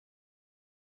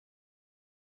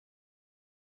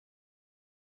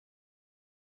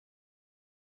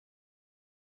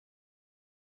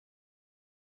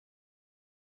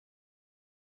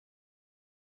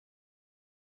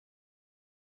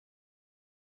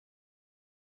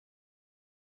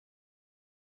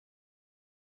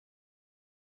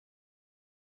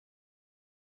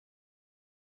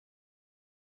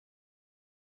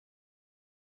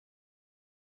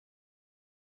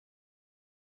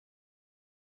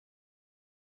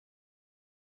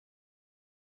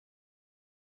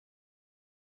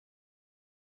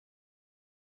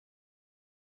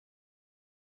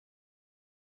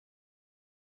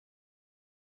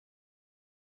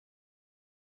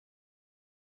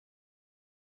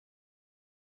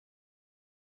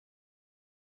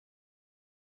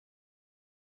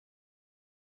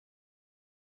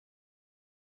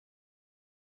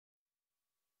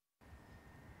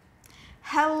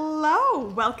Hello,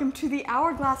 welcome to the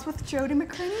Hourglass with Jody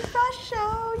McCraney Fresh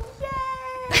Show.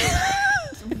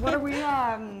 Yay! What are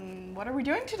we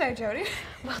doing today, Jody?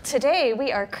 Well, today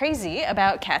we are crazy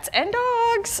about cats and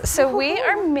dogs. So we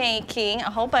are making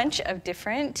a whole bunch of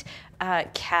different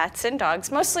cats and dogs,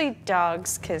 mostly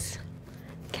dogs, because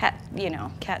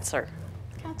cats are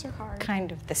hard.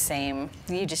 Kind of the same.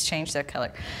 You just change their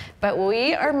color. But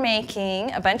we are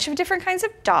making a bunch of different kinds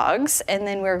of dogs, and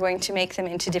then we're going to make them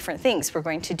into different things. We're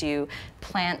going to do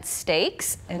plant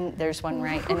stakes, and there's one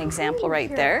an example right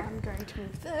Here, there. I'm going to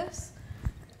move this.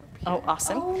 Oh,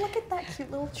 awesome. Oh, look at that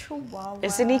cute little chihuahua.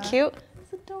 Isn't he cute?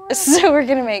 He's adorable. So we're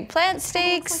gonna make plant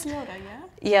stakes. Looks like Yoda,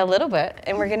 yeah? Yeah, a little bit.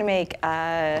 And we're gonna make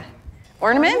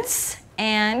ornaments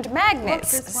and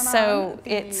magnets. Look, this one so on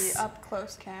it's the up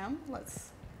close cam. Let's.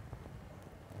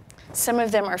 Some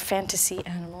of them are fantasy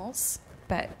animals,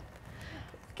 but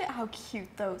Look at how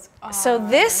cute those are. so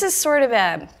this is sort of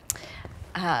a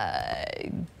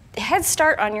head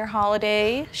start on your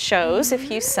holiday shows. If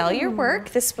you sell your work,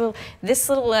 this little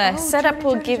setup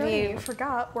will give Jody, you. You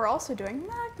forgot. We're also doing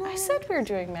magnets. I said we were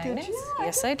doing magnets. Did you?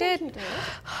 Yes, I think did. you did.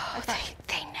 Oh,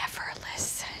 they never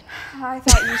listen. I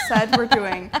thought you said we're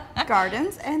doing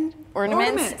gardens and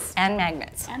Ornaments and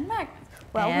magnets. and magnets.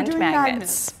 Well, and we're doing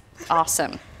magnets.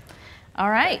 Awesome. All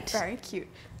right. Very cute.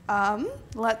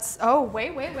 Let's. Oh,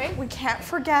 wait. We can't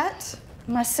forget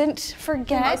Mustn't the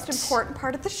forget. most important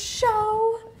part of the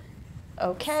show.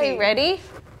 Okay, See. ready?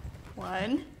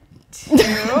 1, 2.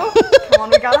 Come on,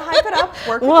 we gotta hype it up.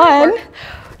 Work. 1,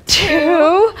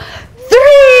 2, 3.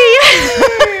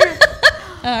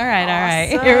 All right.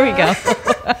 Here we go.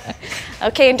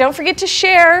 Okay, and don't forget to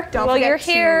share Don't while forget you're to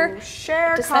here.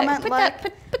 share, Just comment, put like.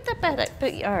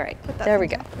 all right, Put that there we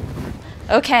thing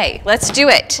go. Okay, let's do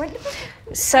it. Wait,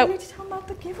 I So, need to tell them about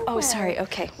the giveaway. oh, sorry.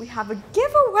 Okay, We have a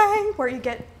giveaway where you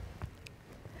get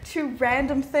 2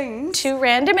 random things. 2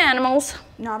 random animals.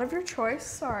 Not of your choice,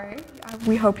 sorry.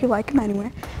 We hope you like them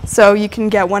anyway. So you can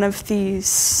get one of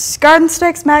these garden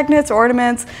stakes, magnets,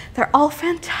 ornaments. They're all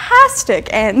fantastic,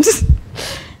 and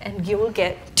You will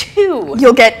get 2.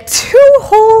 you'll get 2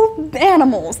 whole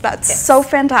animals. That's so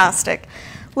fantastic.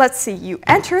 Let's see, you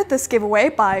enter this giveaway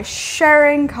by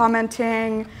sharing,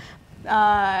 commenting,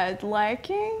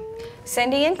 liking.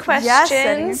 Sending in questions. Yes,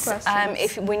 sending in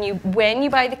questions. When you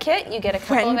buy the kit, you get a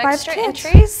couple When of you buy the extra kit.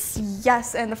 entries.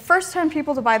 Yes, and the first 10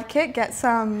 people to buy the kit get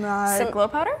some glow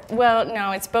powder. Well,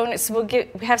 no, it's bonus. We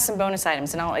have some bonus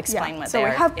items, and I'll explain what so they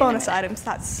we are. have in a bonus minute. items.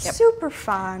 That's Yep. super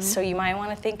fun. So you might want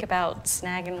to think about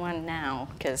snagging one now,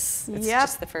 because it's Yep.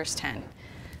 just the first 10.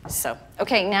 So,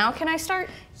 okay, now can I start?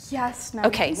 Yes. Now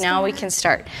Okay, now we can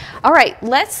start. All right,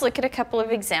 let's look at a couple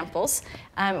of examples.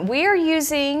 We are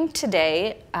using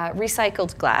today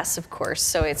recycled glass, of course,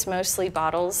 so it's mostly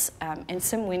bottles and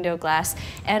some window glass,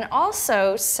 and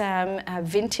also some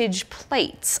vintage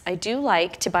plates. I do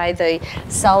like to buy the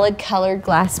solid colored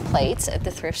glass plates at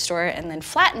the thrift store and then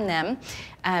flatten them,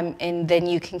 and then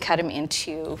you can cut them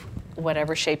into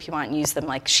whatever shape you want and use them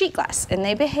like sheet glass. And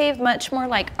they behave much more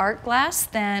like art glass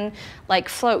than like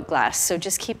float glass, so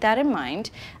just keep that in mind.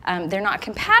 They're not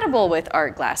compatible with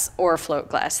art glass or float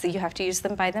glass, that you have to use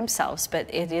them by themselves,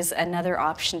 but it is another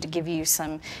option to give you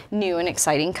some new and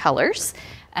exciting colors.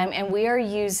 And we are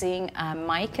using a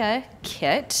mica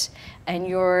kit, and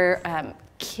your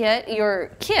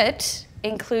kit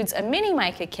includes a mini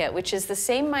mica kit, which is the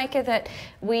same mica that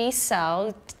we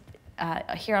sell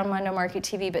here on Mondo Market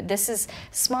TV, but this is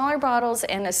smaller bottles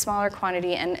and a smaller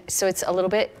quantity, and so it's a little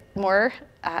bit more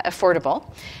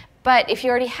affordable. But if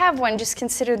you already have one, just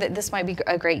consider that this might be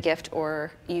a great gift,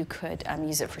 or you could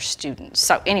use it for students.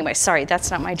 So anyway, sorry,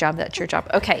 that's not my job, that's your job.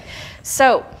 Okay,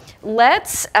 so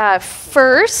let's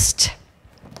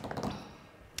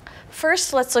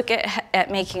First, let's look at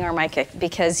making our mica,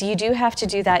 because you do have to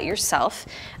do that yourself.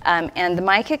 And the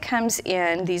mica comes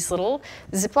in these little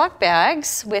Ziploc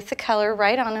bags with the color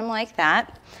right on them like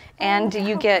that. And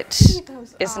you get,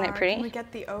 isn't it pretty? Can we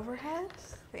get the overhead?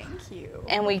 Thank you.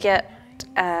 And we get,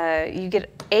 you get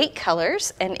 8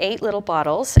 colors and 8 little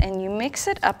bottles, and you mix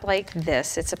it up like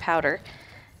this. It's a powder,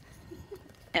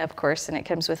 of course, and it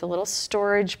comes with a little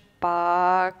storage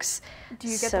box. Do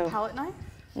you get the palette knife?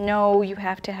 No, you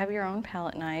have to have your own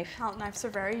palette knife. Palette knives are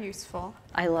very useful.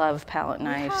 I love palette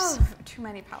knives. We have too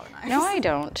many palette knives. No, I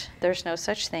don't. There's no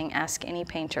such thing. Ask any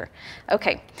painter.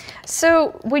 Okay,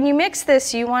 so when you mix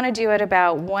this, you want to do it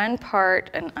about 1 part,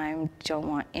 and I don't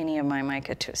want any of my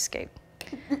mica to escape.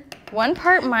 1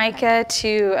 part mica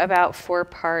to about 4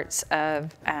 parts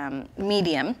of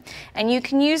medium. And you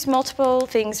can use multiple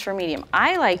things for medium.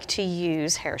 I like to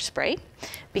use hairspray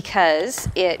because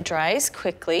it dries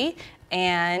quickly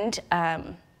and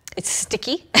it's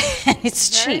sticky and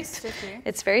it's cheap. Sticky.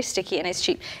 It's very sticky and it's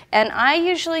cheap. And I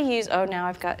usually use, oh, now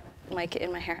I've got mica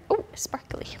in my hair. Oh,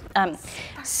 sparkly.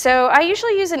 So I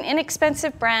usually use an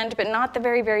inexpensive brand, but not the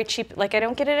very, very cheap. Like, I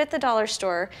don't get it at the dollar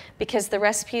store because the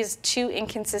recipe is too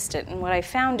inconsistent. And what I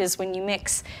found is when you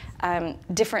mix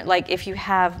different, like if you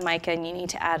have mica and you need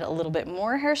to add a little bit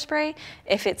more hairspray,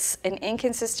 if it's an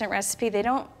inconsistent recipe,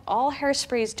 all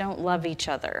hairsprays don't love each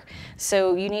other.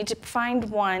 So you need to find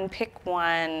one, pick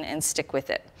one, and stick with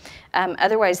it.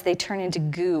 Otherwise, they turn into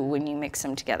goo when you mix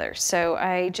them together. So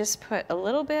I just put a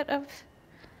little bit of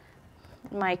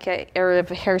mica, or of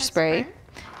hairspray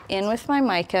in with my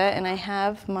mica, and I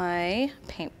have my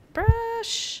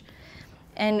paintbrush.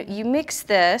 And you mix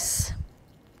this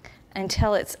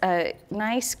until it's a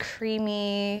nice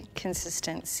creamy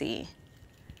consistency.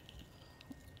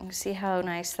 You see how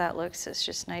nice that looks? It's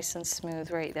just nice and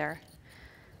smooth right there.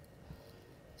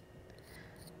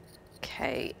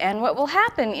 Okay, and what will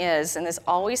happen is, and this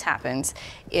always happens,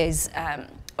 is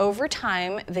over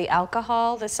time the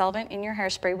alcohol, the solvent in your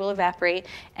hairspray will evaporate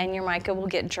and your mica will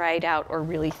get dried out or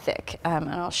really thick. And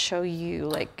I'll show you,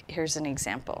 like, here's an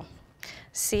example.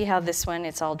 See how this one,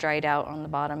 it's all dried out on the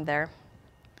bottom there?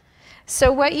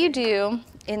 So what you do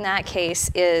in that case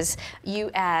is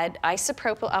you add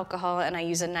isopropyl alcohol, and I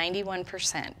use a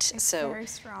 91%. It's so very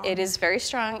strong. It is very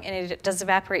strong, and it does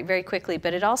evaporate very quickly,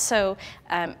 but it also,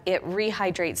 it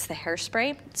rehydrates the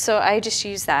hairspray. So I just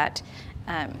use that.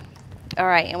 All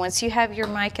right, and once you have your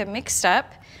mica mixed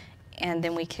up, and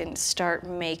then we can start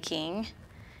making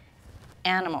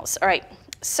animals. All right,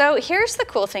 so here's the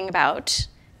cool thing about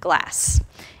glass.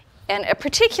 And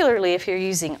particularly if you're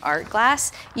using art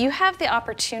glass, you have the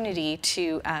opportunity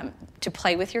to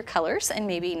play with your colors and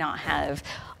maybe not have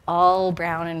all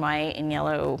brown and white and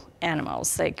yellow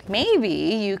animals. Like maybe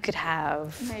you could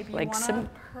have like some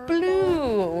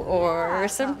blue or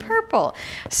some purple.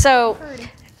 So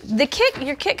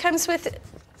your kit comes with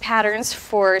patterns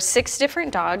for 6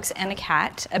 different dogs and a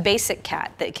cat, a basic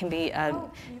cat that can be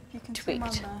you can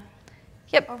tweaked.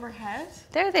 Yep. Overhead.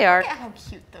 There they are. Look at how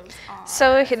cute those are.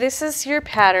 So this is your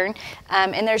pattern,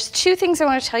 and there's 2 things I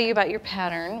want to tell you about your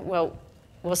pattern. Well,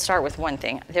 we'll start with one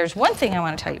thing. There's one thing I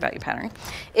want to tell you about your pattern.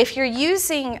 If you're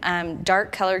using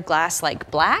dark colored glass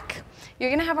like black, you're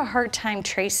going to have a hard time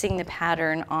tracing the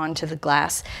pattern onto the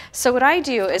glass. So what I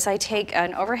do is I take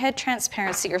an overhead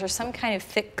transparency or some kind of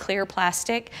thick clear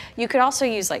plastic. You could also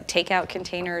use like takeout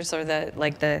containers or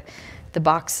the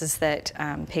boxes that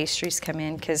pastries come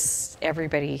in, because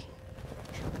everybody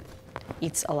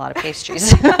eats a lot of pastries.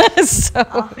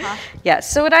 So, yeah,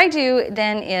 so what I do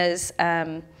then is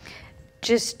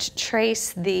just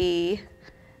trace the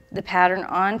pattern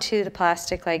onto the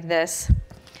plastic like this,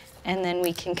 and then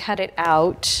we can cut it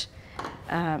out.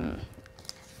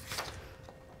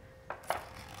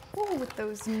 With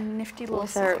those nifty little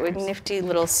scissors. With nifty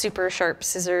little super sharp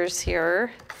scissors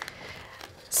here.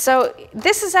 So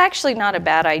this is actually not a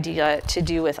bad idea to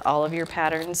do with all of your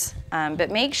patterns,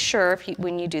 but make sure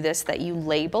when you do this that you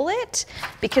label it,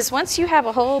 because once you have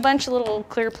a whole bunch of little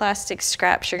clear plastic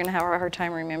scraps, you're going to have a hard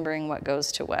time remembering what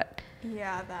goes to what.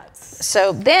 Yeah, that's...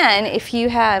 So then if you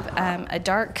have a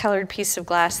dark colored piece of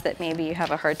glass that maybe you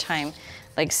have a hard time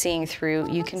like seeing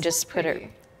through, you can just put it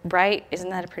right, isn't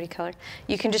that a pretty color?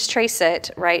 You can just trace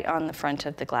it right on the front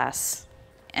of the glass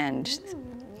and...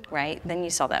 Right, then you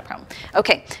solve that problem.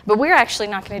 Okay, but we're actually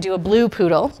not going to do a blue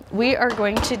poodle. We are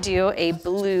going to do a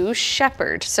blue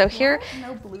shepherd. So here...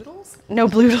 No bloodles? No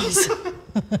bloodles.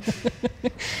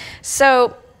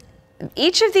 So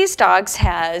each of these dogs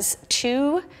has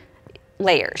 2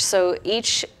 layers. So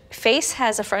each face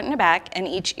has a front and a back, and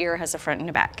each ear has a front and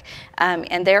a back.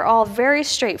 And they're all very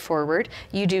straightforward.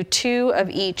 You do 2 of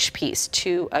each piece,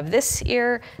 2 of this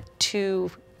ear, 2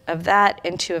 of that,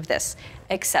 and 2 of this,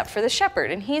 except for the shepherd,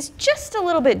 and he's just a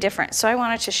little bit different. So I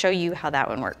wanted to show you how that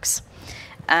one works.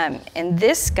 And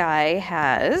this guy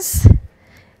has,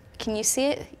 can you see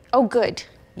it? Oh, good,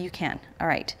 you can. All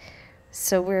right,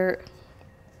 so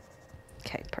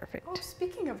okay, perfect. Oh,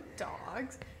 speaking of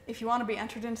dogs, if you want to be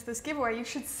entered into this giveaway, you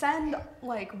should send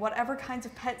like whatever kinds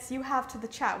of pets you have to the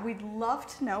chat. We'd love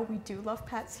to know. We do love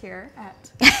pets here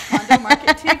at Condo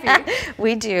Market TV.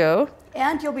 We do.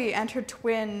 And you'll be entered to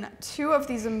win 2 of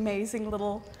these amazing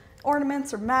little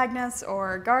ornaments or magnets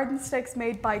or garden stakes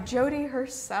made by Jody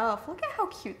herself. Look at how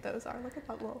cute those are. Look at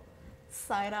that little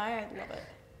side eye. I love it.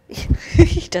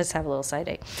 He does have a little side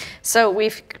eye. So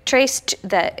we've traced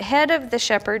the head of the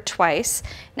shepherd twice.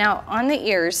 Now on the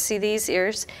ears, see these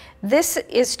ears? This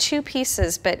is 2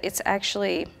 pieces, but it's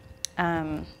actually,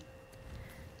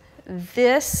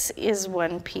 this is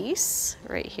one piece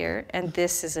right here, and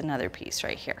this is another piece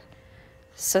right here.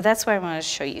 So that's why I wanted to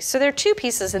show you. So they're 2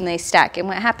 pieces and they stack. And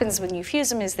what happens when you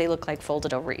fuse them is they look like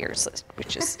folded over ears,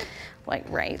 which is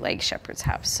like shepherds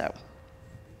have. So.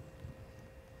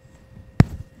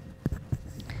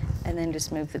 And then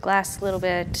just move the glass a little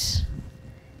bit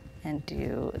and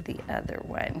do the other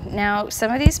one. Now,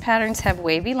 some of these patterns have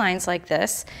wavy lines like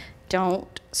this.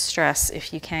 Don't stress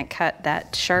if you can't cut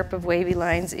that sharp of wavy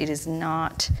lines. It is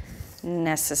not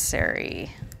necessary.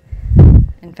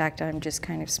 In fact, I'm just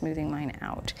kind of smoothing mine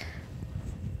out.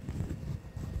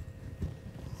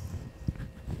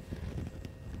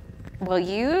 Well,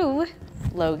 you,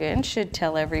 Logan, should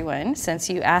tell everyone, since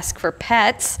you ask for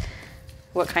pets,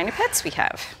 what kind of pets we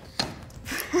have.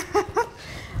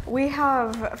 We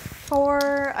have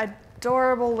 4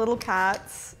 adorable little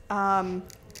cats.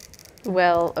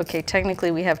 Well, okay, technically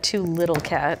we have 2 little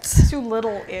cats. 2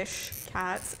 little-ish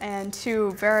cats and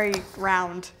 2 very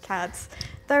round cats.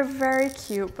 They're very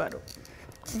cute, but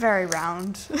very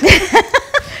round.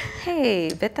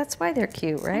 Hey, but that's why they're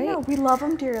cute, right? I know, we love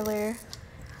them dearly.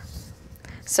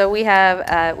 So we have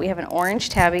an orange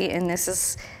tabby, and this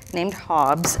is named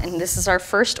Hobbs, and this is our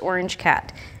first orange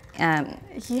cat.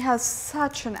 He has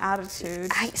such an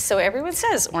attitude. So everyone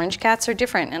says orange cats are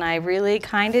different, and I really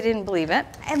kind of didn't believe it.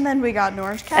 And then we got an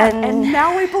orange cat, and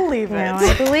now we believe it. Now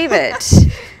I believe it.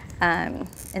 And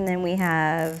then we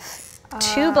have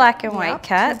 2 black and white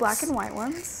cats. 2 black and white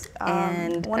ones.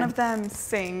 And one of them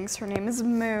sings. Her name is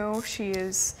Moo. She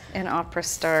is an opera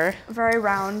star. Very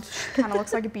round. She kind of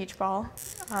looks like a beach ball.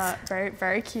 Very,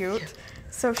 very cute.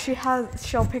 So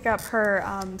she'll pick up her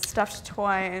stuffed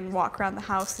toy and walk around the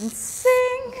house and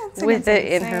sing. With it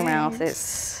in her mouth.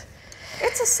 It's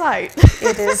a sight.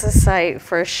 It is a sight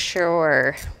for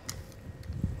sure.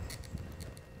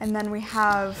 And then we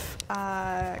have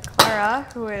Clara,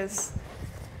 who is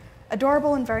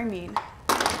adorable and very mean.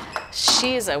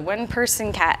 She is a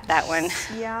 1-person cat, that one.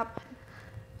 Yep.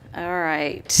 All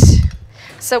right.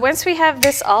 So once we have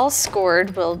this all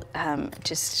scored, we'll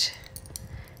just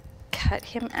cut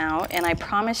him out. And I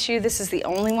promise you, this is the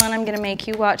only one I'm going to make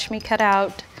you watch me cut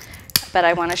out. But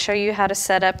I want to show you how to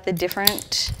set up the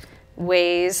different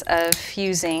ways of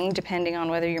fusing, depending on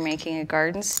whether you're making a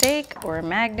garden stake or a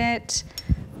magnet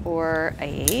or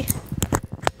a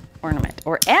ornament,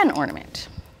 or an ornament.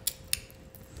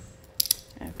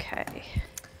 Okay.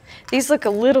 These look a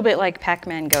little bit like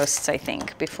Pac-Man ghosts, I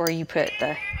think, before you put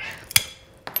the...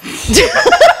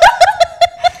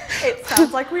 It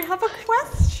sounds like we have a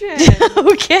question.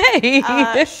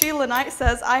 Okay. Sheila Knight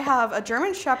says, I have a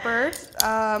German Shepherd,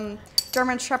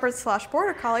 /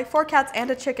 Border Collie, 4 cats, and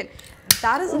a chicken.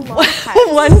 That is a lot of pets.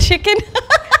 1 chicken?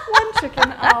 1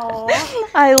 chicken, oh.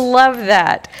 I love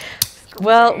that.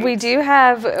 Well, we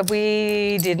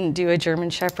didn't do a German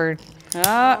Shepherd.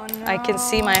 Oh, no. I can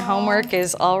see my homework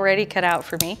is already cut out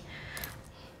for me.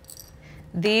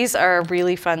 These are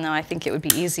really fun, though. I think it would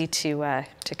be easy to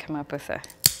come up with a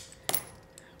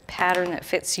pattern that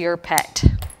fits your pet.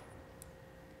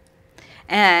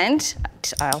 And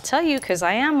I'll tell you, because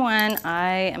I am one,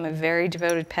 I am a very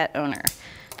devoted pet owner.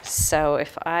 So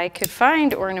if I could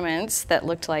find ornaments that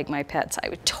looked like my pets, I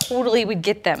would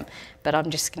get them. But I'm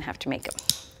just going to have to make them.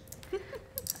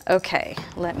 Okay,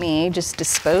 let me just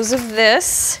dispose of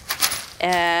this.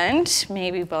 And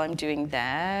maybe while I'm doing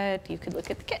that, you could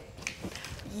look at the kit.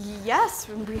 Yes,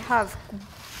 we have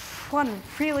one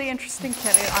really interesting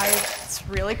kit. It's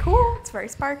really cool. It's very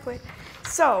sparkly.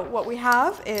 So what we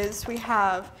have is 2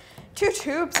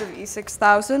 tubes of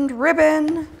E6000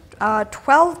 ribbon,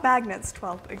 12 magnets,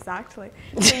 12 exactly.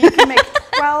 So you can make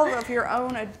 12 of your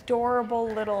own adorable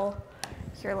little,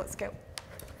 here, let's get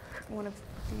one of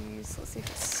these. Let's see if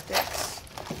it sticks.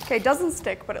 Okay, it doesn't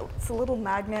stick, but it's a little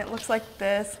magnet. It looks like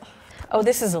this. Oh,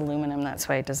 this is aluminum, that's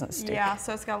why it doesn't stick. Yeah,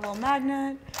 so it's got a little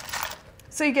magnet.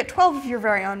 So you get 12 of your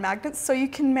very own magnets, so you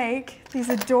can make these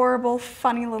adorable,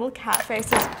 funny little cat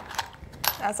faces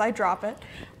as I drop it,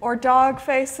 or dog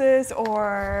faces,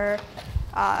 or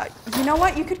you know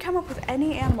what? You could come up with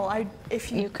any animal.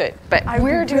 You could, but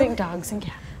we're doing dogs and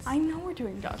cats. I know we're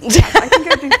doing dogs and cats. I think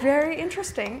it would be very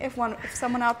interesting if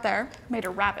someone out there made a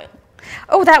rabbit.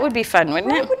 Oh, that would be fun,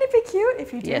 wouldn't it? Wouldn't it be cute?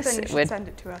 If you do, Yes, then you should send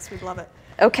it to us. We'd love it.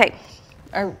 Okay.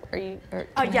 Are you?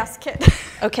 Yes, Kit.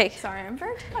 Okay. Sorry, I'm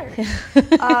very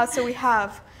tired. So we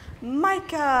have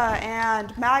mica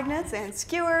and magnets and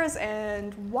skewers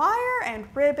and wire and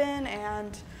ribbon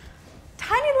and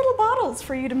tiny little bottles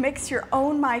for you to mix your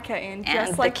own mica in,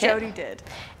 just like Jody did.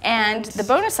 And the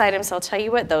bonus items, I'll tell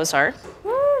you what those are.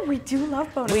 Ooh, we do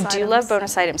love bonus items. We do love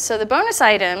bonus items. So the bonus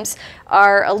items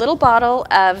are a little bottle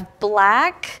of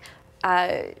black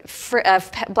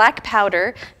black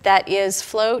powder that is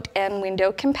float and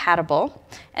window compatible.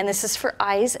 And this is for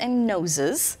eyes and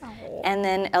noses. Oh. And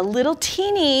then a little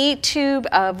teeny tube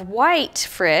of white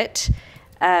frit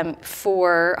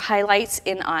for highlights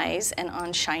in eyes and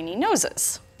on shiny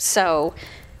noses. So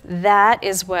that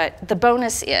is what the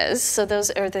bonus is. So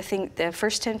those are the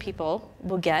first 10 people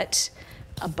will get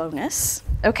a bonus.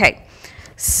 Okay,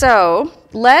 so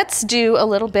let's do a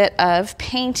little bit of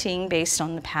painting based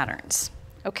on the patterns,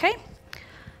 okay?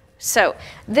 So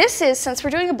this is, since we're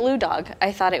doing a blue dog,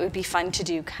 I thought it would be fun to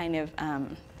do kind of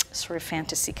sort of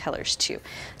fantasy colors too.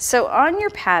 So on your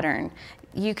pattern,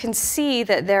 you can see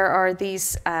that there are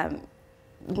these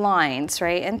lines,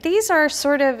 right? And these are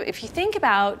sort of, if you think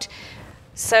about,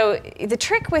 so the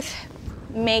trick with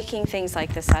making things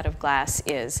like this out of glass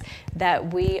is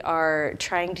that we are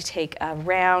trying to take a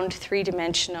round,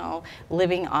 three-dimensional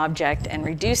living object and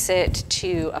reduce it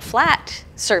to a flat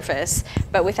surface,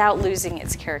 but without losing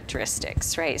its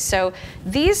characteristics, right? So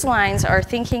these lines are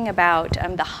thinking about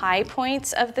the high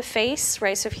points of the face,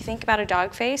 right? So if you think about a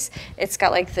dog face, it's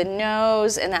got like the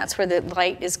nose, and that's where the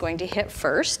light is going to hit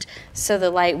first. So the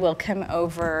light will come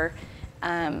over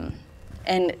and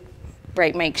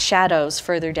make shadows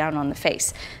further down on the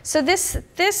face. So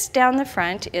this down the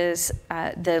front is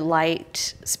the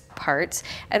light parts,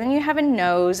 and then you have a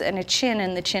nose and a chin,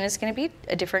 and the chin is going to be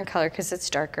a different color because it's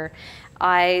darker.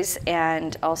 Eyes,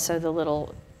 and also the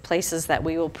little places that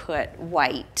we will put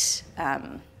white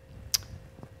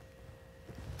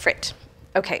frit.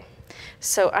 Okay,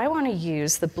 so I want to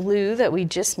use the blue that we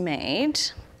just made.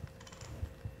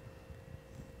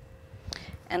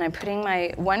 And I'm putting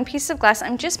my one piece of glass.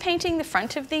 I'm just painting the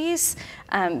front of these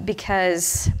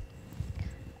because,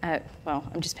 well,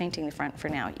 I'm just painting the front for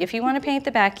now. If you want to paint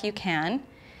the back, you can.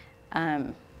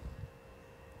 But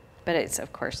it's,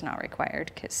 of course, not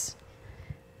required because...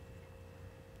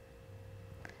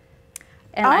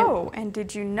 And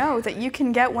did you know that you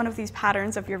can get one of these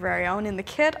patterns of your very own in the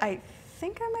kit? I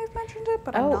think I may have mentioned it,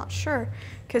 but I'm not sure.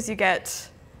 Because you get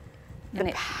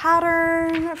the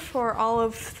pattern for all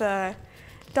of the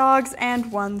dogs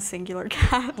and one singular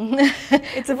cat.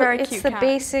 It's a very cute cat. It's the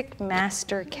basic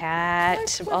master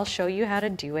cat. I'll show you how to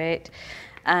do it.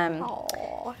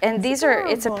 And these are,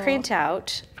 it's a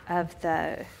printout of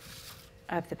the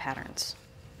patterns.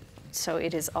 So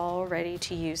it is all ready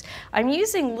to use. I'm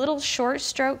using little short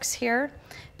strokes here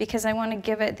because I want to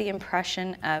give it the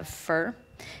impression of fur.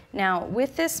 Now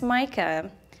with this mica,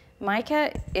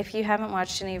 if you haven't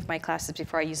watched any of my classes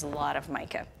before, I use a lot of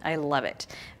mica. I love it.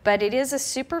 But it is a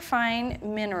super fine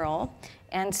mineral,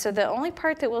 and so the only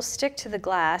part that will stick to the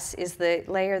glass is the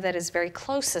layer that is very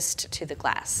closest to the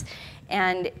glass.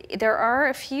 And there are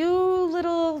a few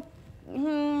little,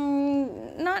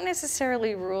 not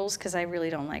necessarily rules, because I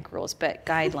really don't like rules, but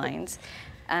guidelines.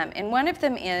 And one of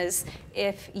them is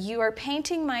if you are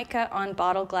painting mica on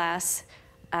bottle glass,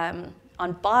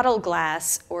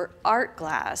 or art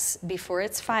glass before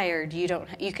it's fired, you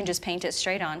can just paint it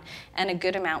straight on and a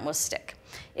good amount will stick.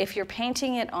 If you're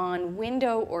painting it on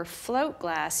window or float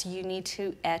glass, you need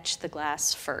to etch the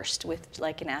glass first with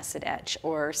like an acid etch,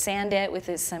 or sand it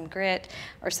with some grit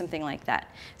or something like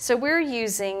that. So we're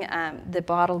using the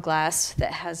bottle glass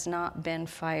that has not been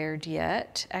fired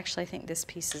yet. Actually, I think this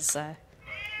piece is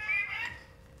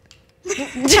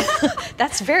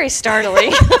that's very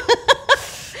startling.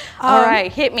 All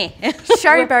right, hit me.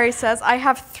 Sherry Berry says, I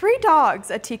have 3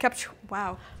 dogs, a teacup.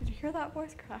 Wow, did you hear that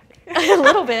voice crack? A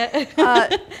little bit.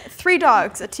 3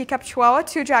 dogs, a teacup chihuahua,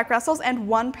 2 Jack Russells, and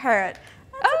 1 parrot.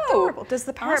 That's adorable. Does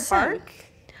the parrot bark?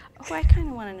 Oh, I kind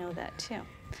of want to know that too.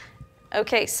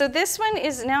 Okay, so this one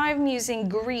is, now I'm using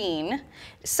green.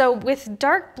 So with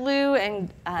dark blue,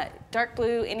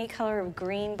 any color of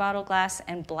green bottle glass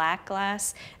and black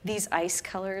glass, these ice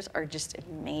colors are just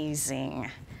amazing.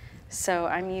 So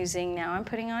I'm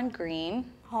putting on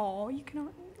green. Oh, you can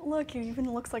look, he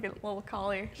even looks like a little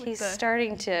collie. He's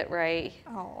starting to, right.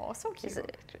 Oh, so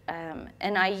cute.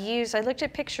 And I looked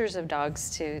at pictures of dogs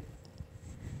to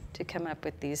come up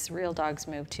with these. Real dogs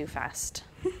move too fast.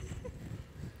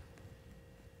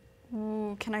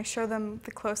 Ooh, can I show them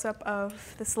the close-up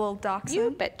of this little dachshund?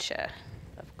 You betcha,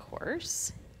 of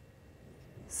course.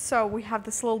 So we have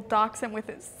this little dachshund with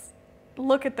its,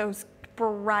 look at those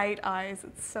bright eyes.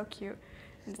 It's so cute.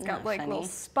 And it's got like little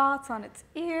spots on its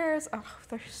ears. Oh,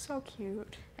 they're so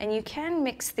cute. And you can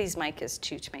mix these micas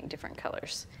too to make different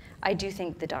colors. I do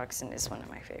think the dachshund is one of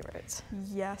my favorites.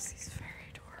 Yes, he's very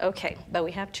adorable. Okay, but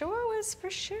we have chihuahuas for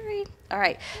Sherry. All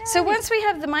right, so once we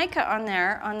have the mica on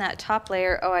there, on that top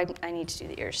layer, I need to do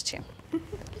the ears too.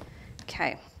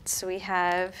 Okay, so we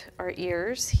have our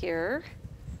ears here.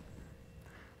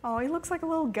 Oh, he looks like a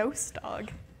little ghost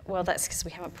dog. Well, that's because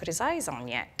we haven't put his eyes on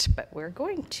yet, but we're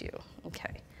going to.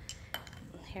 Okay.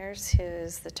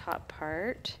 Here's the top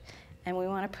part. And we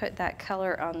want to put that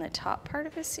color on the top part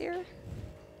of his ear.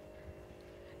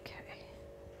 Okay.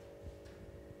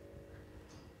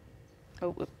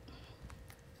 Oh, whoop.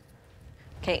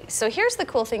 Okay, so here's the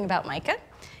cool thing about mica.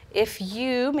 If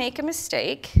you make a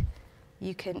mistake,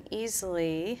 you can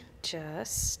easily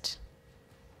just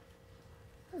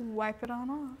wipe it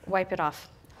on off. Wipe it off.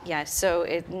 Yeah, so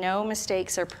no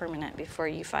mistakes are permanent before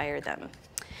you fire them.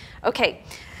 Okay,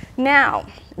 now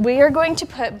we are going to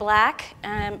put black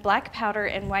powder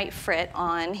and white frit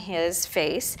on his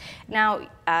face. Now,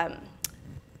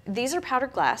 these are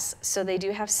powdered glass, so they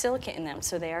do have silicate in them,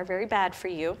 so they are very bad for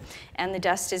you, and the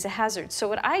dust is a hazard. So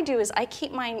what I do is I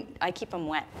keep them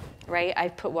wet, right? I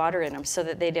put water in them so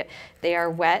that they are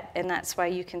wet, and that's why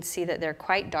you can see that they're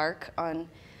quite dark on.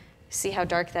 See how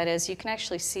dark that is? You can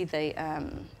actually see the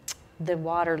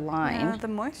water line. Yeah, the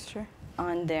moisture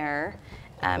on there.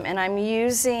 And I'm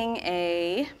using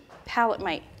a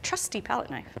my trusty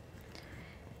palette knife.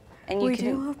 And we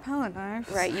do love palette knives.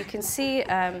 Right, you can see,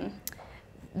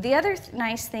 the other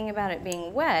nice thing about it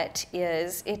being wet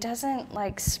is it doesn't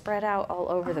like spread out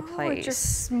all over the place. It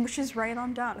just smooshes right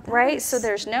on down. Right, so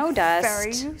there's no dust.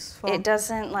 Very useful. It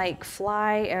doesn't like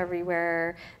fly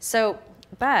everywhere. So,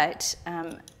 but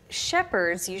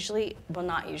shepherds usually, well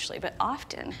not usually, but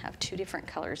often have two different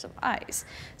colors of eyes.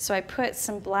 So I put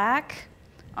some black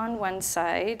on one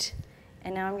side,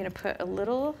 and now I'm going to put a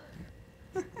little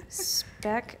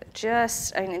speck,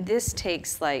 I mean, this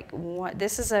takes like one,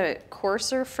 this is a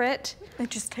coarser frit. It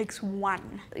just takes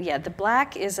one. Yeah, the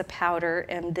black is a powder,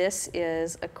 and this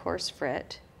is a coarser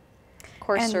frit.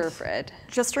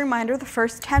 Just a reminder, the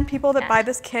first 10 people that buy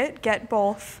this kit get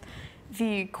both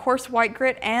the coarse white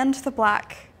grit and the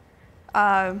black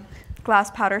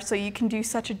glass powder, so you can do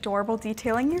such adorable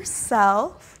detailing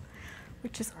yourself,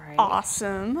 which is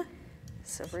awesome.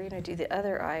 So we're going to do the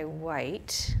other eye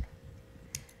white.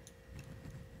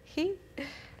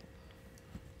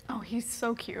 Oh, he's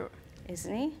so cute.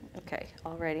 Isn't he? Okay,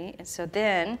 already. And so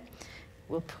then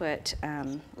we'll put,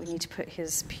 we need to put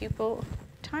his pupil,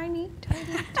 tiny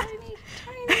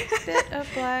bit of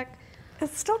black. It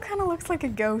still kind of looks like a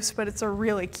ghost, but it's a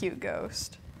really cute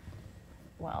ghost.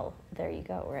 Well, there you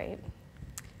go, right?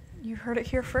 You heard it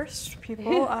here first,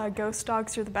 people. Ghost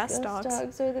dogs are the best dogs. Ghost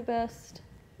dogs are the best.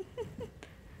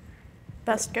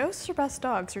 Best ghosts or best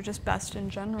dogs, or just best in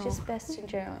general? Just best in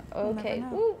general. Okay.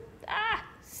 Ooh,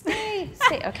 Stay.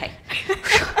 Okay.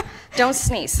 Don't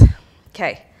sneeze.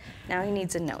 Okay. Now he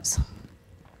needs a nose.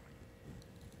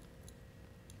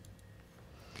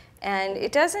 And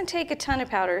it doesn't take a ton of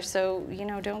powder, so, you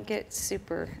know, don't get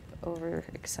super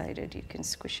overexcited. You can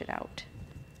squish it out.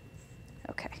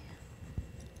 Okay.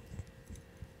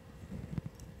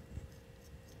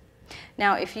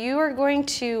 Now, if you are going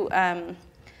to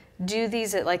do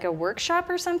these at like a workshop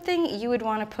or something, you would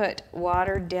want to put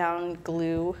watered down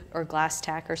glue or glass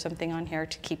tack or something on here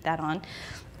to keep that on,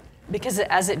 because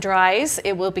as it dries,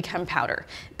 it will become powder.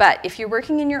 But if you're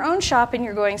working in your own shop and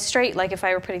you're going straight, like if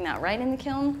I were putting that right in the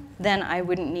kiln, then I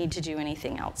wouldn't need to do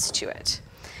anything else to it.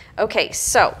 Okay,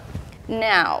 so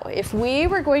now if we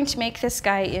were going to make this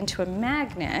guy into a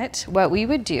magnet, what we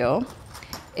would do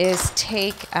is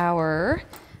take our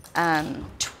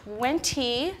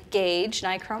 20 gauge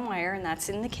nichrome wire, and that's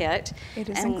in the kit. It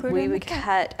is and included we in the would kit.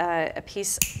 cut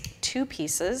two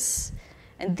pieces,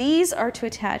 and these are to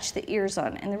attach the ears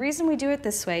on. And the reason we do it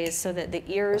this way is so that the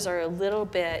ears are a little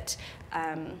bit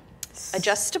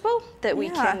adjustable, that we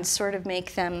can sort of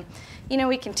make them, you know,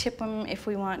 we can tip them if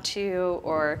we want to,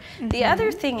 or the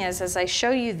other thing is, as I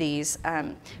show you these,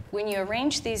 when you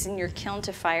arrange these in your kiln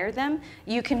to fire them,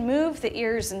 you can move the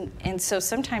ears, and so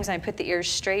sometimes I put the ears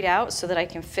straight out so that I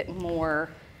can fit more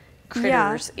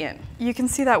critters in. You can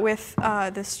see that with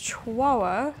this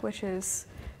Chihuahua, which is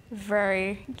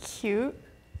very cute.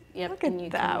 Yep, Look and at you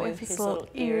that can with move his his little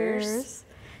ears.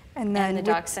 And then the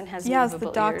dachshund has the movable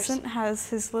ears. dachshund has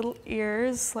his little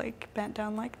ears like bent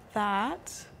down like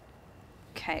that.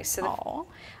 Okay, so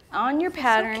on your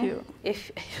pattern, so cute.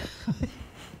 if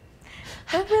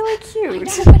They're really cute. I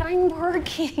know, but I'm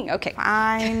working. Okay.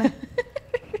 Fine.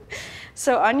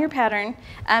 So on your pattern,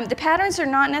 the patterns are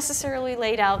not necessarily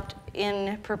laid out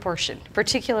in proportion,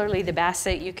 particularly the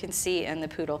basset you can see and the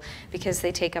poodle, because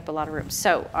they take up a lot of room.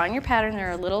 So on your pattern, there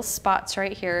are little spots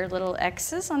right here, little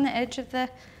X's on the edge of the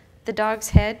dog's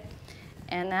head,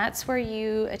 and that's where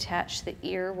you attach the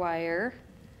ear wire,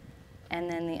 and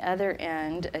then the other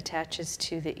end attaches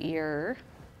to the ear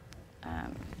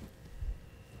at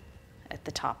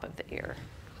the top of the ear.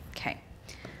 Okay,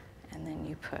 and then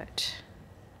you put.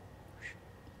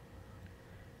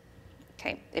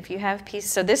 Okay, if you have pieces,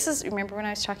 so this is, remember when I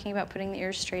was talking about putting the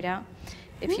ears straight out?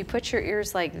 If you put your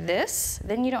ears like this,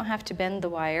 then you don't have to bend the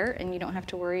wire and you don't have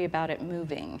to worry about it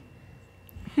moving.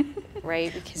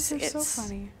 Right? Because it's so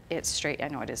funny. It's straight. I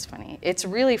know it is funny. It's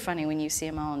really funny when you see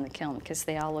them all in the kiln because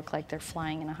they all look like they're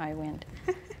flying in a high wind.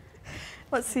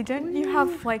 Let's see, didn't you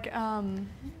have like, I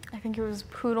think it was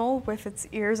poodle with its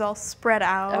ears all spread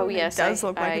out? Oh yes, it does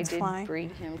look like it's did flying.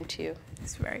 breed him too.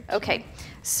 It's very cute. Okay,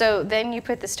 so then you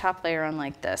put this top layer on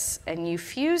like this, and you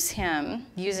fuse him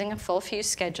using a full fuse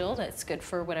schedule. That's good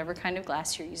for whatever kind of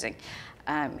glass you're using.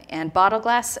 And bottle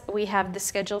glass, we have the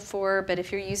schedule for, but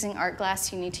if you're using art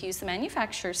glass, you need to use the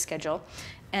manufacturer's schedule.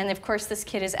 And of course, this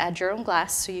kit is add your own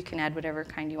glass, so you can add whatever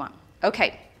kind you want.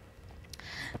 Okay,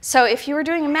 so if you were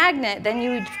doing a magnet, then you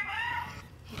would...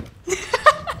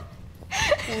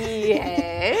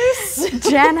 Yes.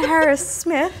 Jan Harris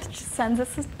Smith just sends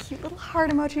us this cute little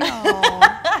heart emoji. Oh,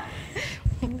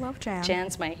 I love Jan.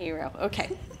 Jan's my hero.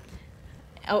 Okay.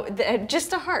 Oh,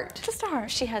 just a heart. Just a heart.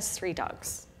 She has 3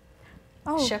 dogs.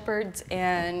 Oh. Shepherds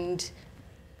and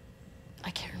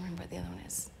I can't remember what the other one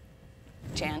is.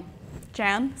 Jan.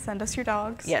 Jan, send us your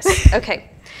dogs. Yes. Okay.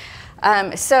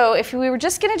 So if we were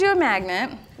just going to do a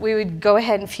magnet, we would go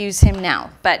ahead and fuse him now.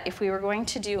 But if we were going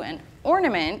to do an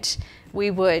ornament, we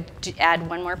would add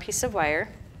one more piece of wire.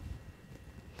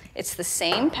 It's the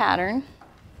same pattern.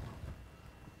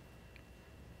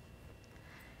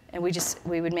 And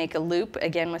we would make a loop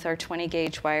again with our 20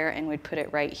 gauge wire and we'd put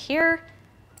it right here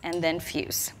and then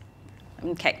fuse.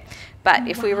 Okay, but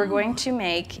if we were going to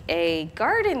make a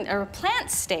garden or a plant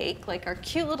stake, like our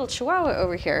cute little chihuahua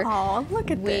over here, oh,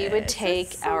 look at this. We would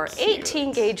take our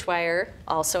 18 gauge wire,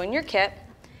 also in your kit,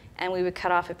 and we would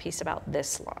cut off a piece about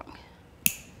this long.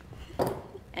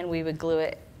 And we would glue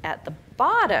it at the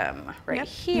bottom, right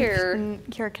here.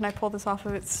 Here, can I pull this off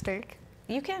of its stake?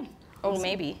 You can. Oh,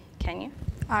 maybe. Can you?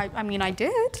 I mean, I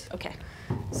did. Okay.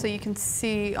 So you can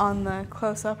see on the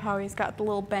close-up how he's got the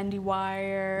little bendy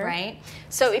wire. Right.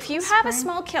 So if you have a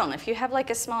small kiln, if you have like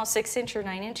a small 6-inch or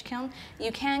 9-inch kiln,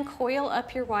 you can coil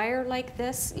up your wire like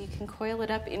this. You can coil it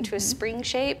up into a spring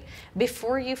shape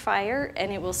before you fire,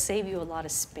 and it will save you a lot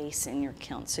of space in your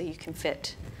kiln, so you can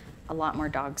fit a lot more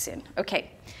dogs in.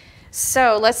 Okay.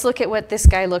 So let's look at what this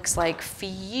guy looks like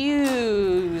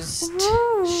fused,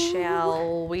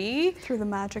 shall we? Through the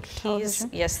magic of television.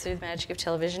 Yes, through the magic of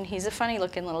television. He's a funny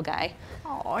looking little guy.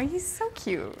 Oh, he's so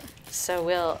cute. So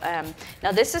we'll,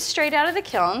 now this is straight out of the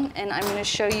kiln, and I'm going to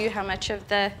show you how much of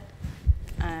the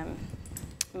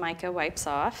mica wipes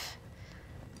off.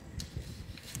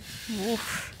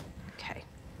 Oof. Okay,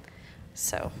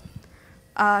 so.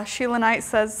 Sheila Knight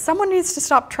says, someone needs to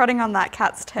stop treading on that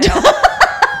cat's tail.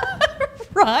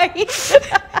 Right.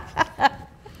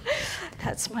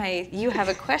 That's my you have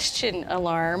a question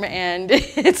alarm, and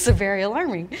it's very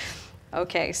alarming.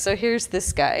 Okay, so here's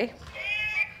this guy.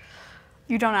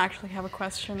 You don't actually have a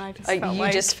question. I just felt you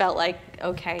like just felt like,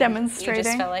 okay. demonstrating. You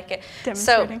just felt like it.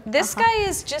 Demonstrating. So this guy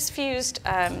is just fused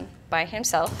by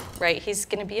himself, right? He's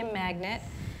going to be a magnet.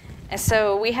 And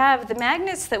so we have the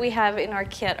magnets that we have in our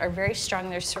kit are very strong.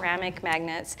 They're ceramic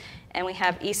magnets. And we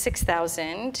have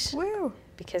E6000. Woo.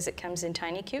 Because it comes in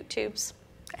tiny, cute tubes.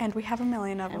 And we have a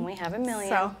million of them. And we have a million.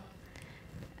 So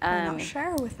why not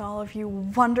share with all of you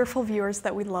wonderful viewers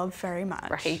that we love very much.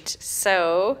 Right.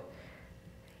 So.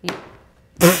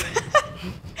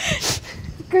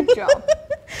 Good job.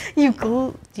 You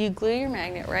glue your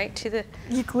magnet right to the.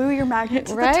 You glue your magnet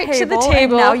to right the table. To the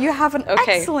table. And now you have an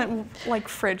excellent like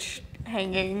fridge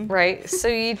hanging. Right. So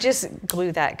you just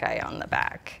glue that guy on the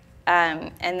back.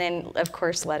 And then, of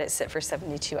course, let it sit for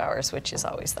 72 hours, which is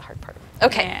always the hard part.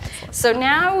 Okay, yeah, so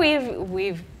now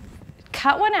we've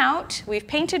cut one out, we've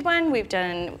painted one, we've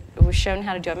shown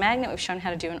how to do a magnet, we've shown how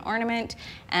to do an ornament,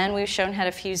 and we've shown how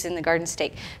to fuse in the garden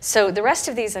stake. So the rest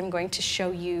of these I'm going to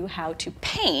show you how to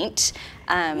paint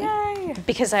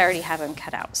because I already have them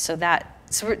cut out. So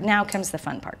now comes the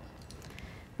fun part.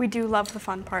 We do love the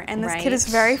fun part, and this kit is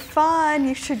very fun.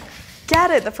 You should get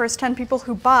it. The first 10 people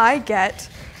who buy get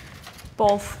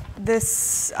both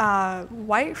this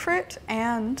white frit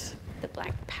and the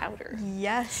black powder.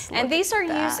 Yes. And these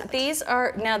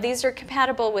are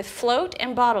compatible with float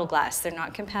and bottle glass. They're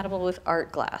not compatible with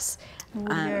art glass.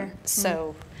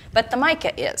 But the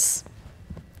mica is.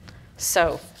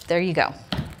 So there you go.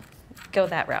 Go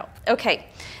that route. Okay.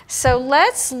 So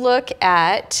let's look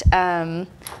at our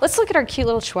cute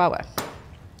little chihuahua,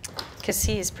 because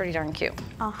he is pretty darn cute,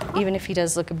 even if he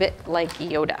does look a bit like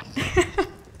Yoda.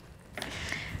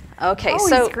 Okay,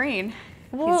 so he's green.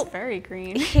 Well, he's very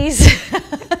green. He's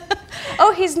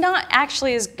he's not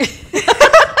actually as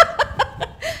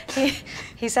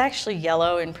He's actually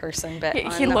yellow in person, but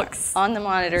on the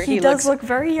monitor he does look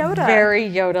very Yoda. Very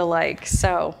Yoda-like.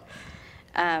 So,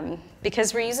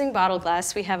 because we're using bottle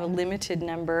glass, we have a limited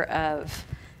number of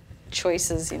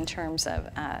choices in terms of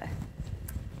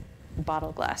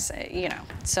bottle glass, you know.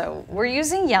 So we're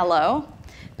using yellow,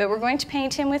 but we're going to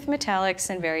paint him with metallics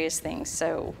and various things.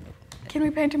 So, can we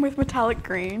paint him with metallic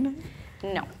green?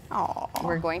 No. Aww.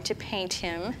 We're going to paint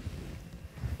him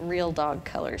real dog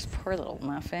colors. Poor little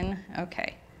muffin.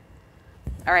 Okay.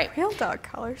 All right. Real dog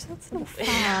colors? That's no fun.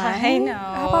 I know.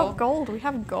 How about gold? We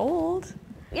have gold.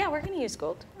 Yeah, we're going to use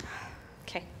gold.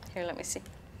 Okay. Here, let me see.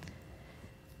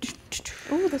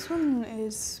 Ooh, this one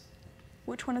is...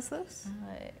 Which one is this?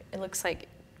 It looks like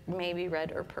maybe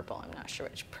red or purple. I'm not sure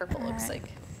which purple looks like.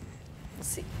 Let's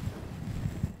see.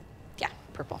 Yeah,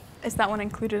 purple. Is that one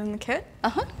included in the kit?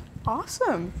 Uh-huh.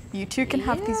 Awesome. You two can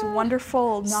have these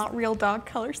wonderful, not real dog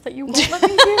colors that you won't let me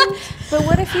use. But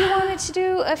what if you wanted to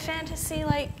do a fantasy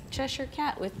like Cheshire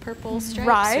Cat with purple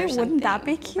stripes or something? Wouldn't that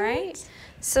be cute? Right?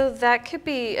 So that could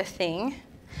be a thing.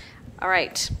 All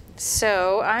right.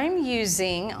 So I'm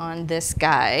using on this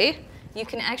guy, you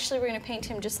can actually, we're going to paint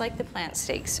him just like the plant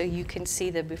stake so you can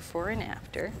see the before and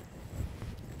after.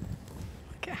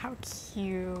 Look at how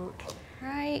cute.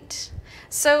 Right.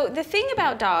 So the thing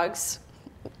about dogs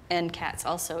and cats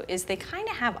also is they kind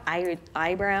of have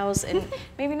eyebrows, and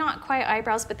maybe not quite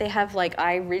eyebrows, but they have like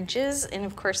eye ridges, and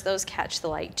of course those catch the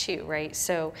light too, right?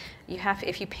 So you have,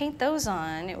 if you paint those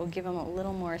on, it will give them a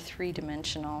little more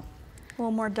three-dimensional. A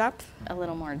little more depth? A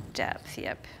little more depth,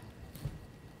 yep.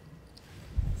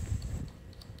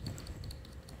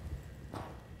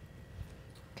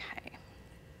 Okay.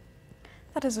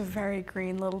 That is a very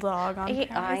green little dog on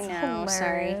camera. I know,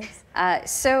 hilarious.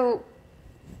 sorry.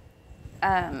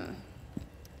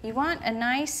 You want a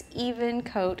nice even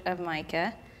coat of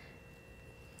mica.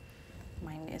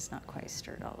 Mine is not quite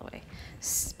stirred all the way.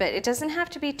 But it doesn't have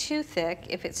to be too thick.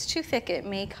 If it's too thick, it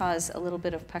may cause a little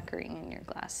bit of puckering in your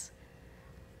glass.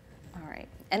 All right.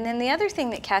 And then the other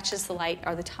thing that catches the light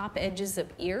are the top edges of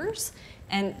ears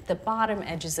and the bottom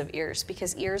edges of ears,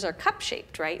 because ears are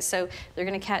cup-shaped, right? So they're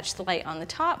going to catch the light on the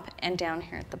top and down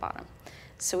here at the bottom.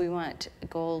 So we want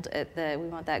gold at the, we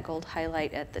want that gold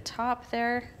highlight at the top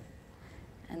there,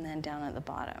 and then down at the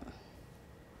bottom.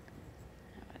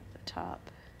 At the top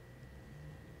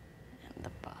and the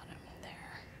bottom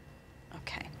there.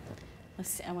 Okay. Let's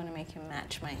see. I want to make him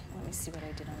match my. Let me see what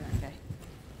I did on that guy.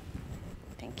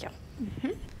 Thank you.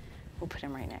 We'll put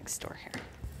him right next door here.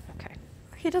 Okay.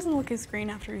 He doesn't look as green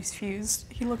after he's fused.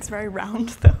 He looks very round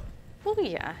though. Well,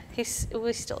 yeah. He still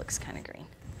looks kind of green.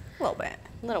 A little bit.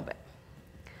 A little bit.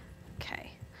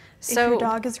 Okay. So if your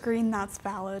dog is green, that's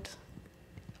valid.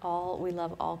 We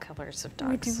love all colors of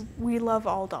dogs. We love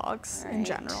all dogs in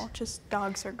general. Just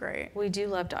dogs are great. We do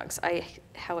love dogs. I,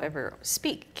 however,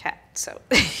 speak cat, so.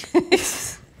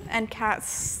 And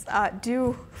cats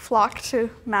do flock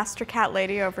to Master Cat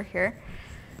Lady over here.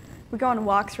 We go on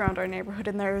walks around our neighborhood,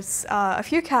 and there's a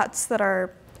few cats that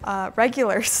are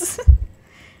regulars.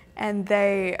 And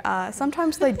they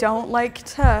sometimes they don't like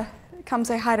to come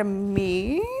say hi to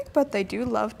me, but they do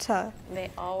love to. They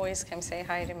always come say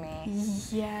hi to me.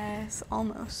 Yes,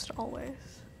 almost always.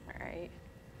 All right.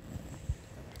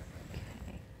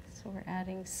 Okay, so we're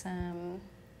adding some,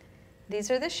 these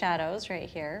are the shadows right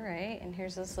here, right? And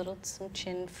here's this little, some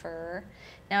chin fur.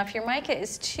 Now if your mica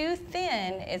is too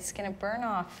thin, it's gonna burn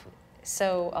off.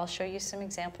 So I'll show you some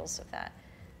examples of that.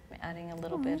 I'm adding a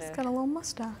little bit of. It's got a little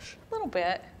mustache. A little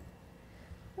bit.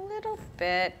 A little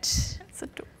bit. It's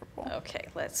adorable. Okay,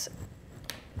 let's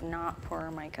not pour our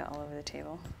mica all over the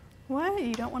table. What?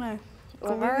 You don't want to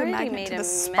Well, glue I've the already magnet made to a the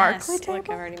sparkly mess. table? Look,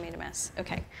 I've already made a mess.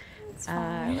 Okay. It's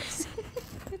fine. Let's see.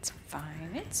 It's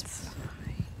fine. It's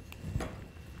fine.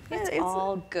 Yeah, It's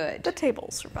all good. The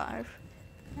tables survive.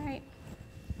 All right.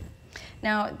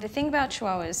 Now, the thing about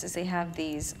Chihuahuas is they have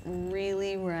these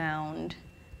really round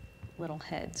little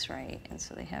heads, right? And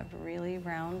so they have really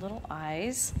round little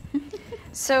eyes.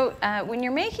 So when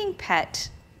you're making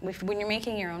when you're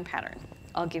making your own pattern,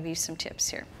 I'll give you some tips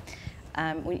here.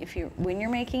 When you're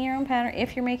making your own pattern,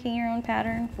 if you're making your own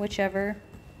pattern, whichever,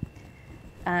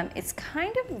 it's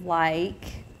kind of like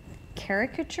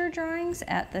caricature drawings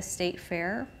at the state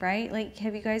fair, right? Like,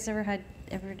 have you guys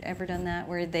ever done that,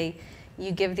 where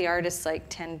you give the artist like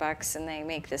 $10 and they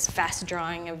make this fast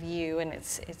drawing of you, and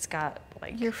it's got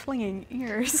like, you're flinging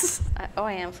ears. Oh,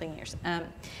 I am flinging ears.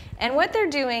 And what they're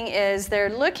doing is they're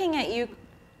looking at you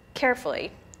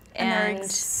carefully. And they're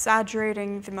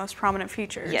exaggerating the most prominent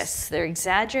features. Yes, they're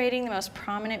exaggerating the most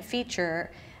prominent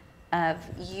feature, of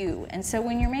you. And so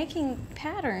when you're making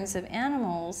patterns of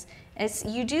animals,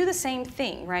 you do the same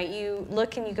thing, right? You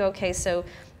look and you go, okay, so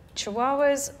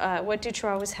Chihuahuas, what do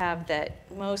Chihuahuas have that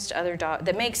most other dogs,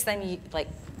 that makes them like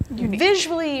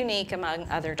visually unique among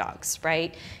other dogs,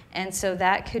 right? And so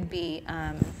that could be,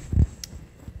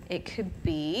 it could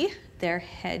be their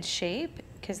head shape,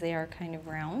 because they are kind of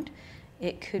round.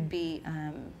 It could be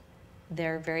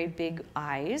their very big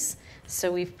eyes.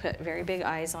 So we've put very big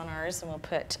eyes on ours, and we'll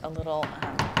put a little,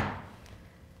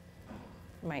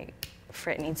 my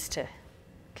fret needs to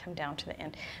come down to the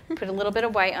end. Put a little bit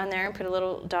of white on there, and put a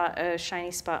little dot,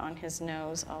 shiny spot on his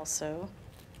nose also.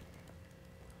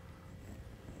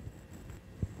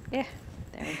 Yeah,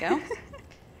 there we go.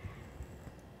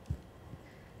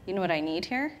 You know what I need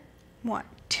here? What?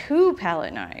 2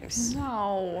 palette knives.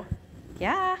 No.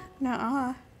 Yeah.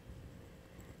 Nuh-uh.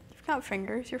 You've got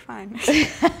fingers, you're fine.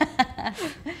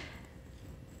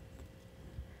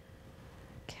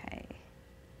 Okay.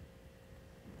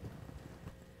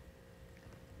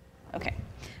 Okay.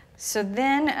 So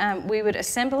then we would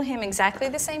assemble him exactly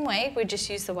the same way. We'd just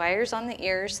use the wires on the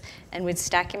ears, and we'd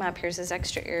stack him up. Here's his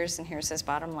extra ears, and here's his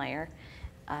bottom layer.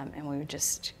 And we would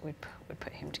just, we'd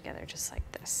put him together just like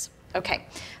this. Okay,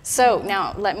 so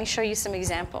now let me show you some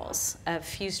examples of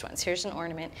fused ones. Here's an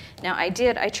ornament. Now I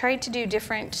tried to do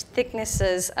different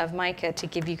thicknesses of mica to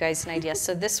give you guys an idea.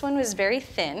 So this one was very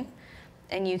thin,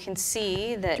 and you can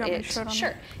see that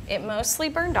it mostly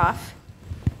burned off.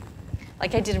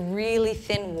 Like I did a really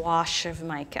thin wash of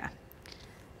mica.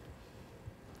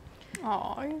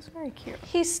 Oh, he's very cute.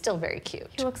 He's still very cute.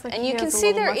 He looks like and you can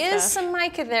see there is some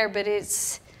mica there, but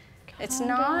it's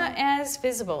not as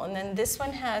visible. And then this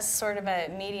one has sort of a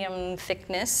medium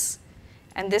thickness,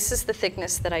 and this is the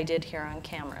thickness that I did here on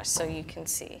camera, so you can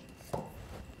see.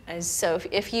 So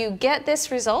if you get this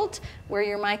result where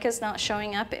your mica is not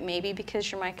showing up, it may be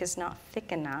because your mica is not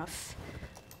thick enough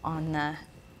on the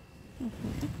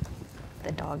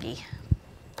doggy.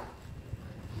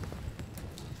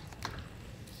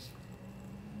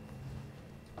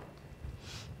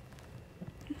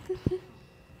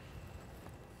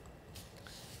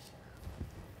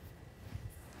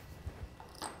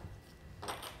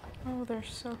 Oh, they're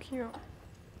so cute.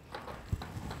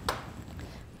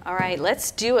 All right,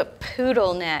 let's do a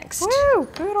poodle next. Woo,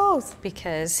 poodles!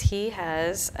 Because he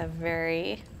has a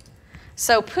very...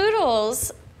 So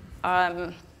poodles,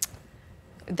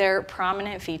 their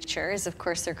prominent feature is, of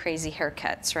course, their crazy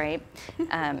haircuts, right?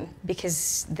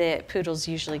 Because the poodles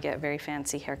usually get very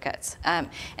fancy haircuts. And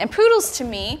poodles, to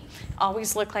me,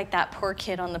 always look like that poor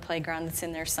kid on the playground that's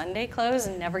in their Sunday clothes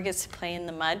and never gets to play in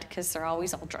the mud because they're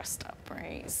always all dressed up,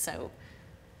 right? So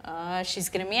she's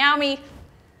gonna meow me.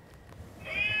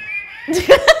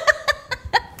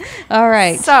 All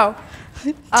right. So,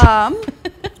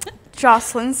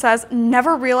 Jocelyn says,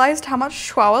 never realized how much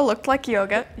Chihuahua looked like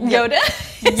Yoda. Yoga.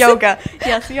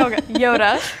 Yes, yoga.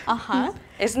 Yoda. Uh-huh.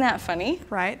 Isn't that funny?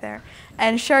 Right there.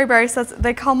 And Sherry Berry says,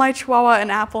 they call my Chihuahua an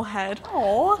apple head.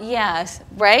 Oh. Yes,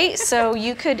 right? So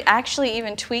you could actually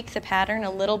even tweak the pattern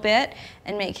a little bit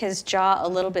and make his jaw a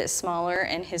little bit smaller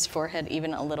and his forehead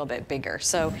even a little bit bigger.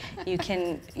 So you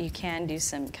can do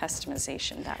some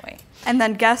customization that way. And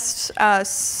then guest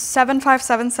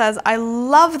 757 says, I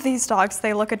love these dogs.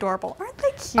 They look adorable. Aren't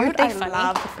they cute? Aren't they funny?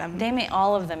 I love them.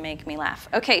 All of them make me laugh.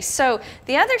 Okay, so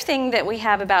the other thing that we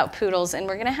have about poodles, and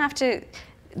we're going to have to,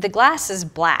 the glass is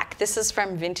black. This is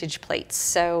from vintage plates.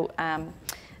 So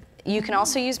you can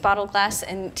also use bottled glass,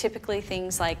 and typically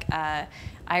things like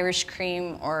Irish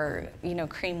cream or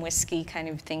cream whiskey kind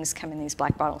of things come in these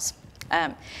black bottles.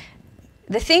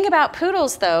 The thing about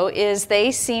poodles, though, is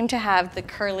they seem to have the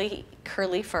curly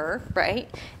fur, right?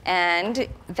 And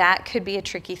that could be a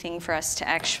tricky thing for us to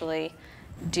actually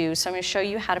do. So I'm going to show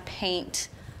you how to paint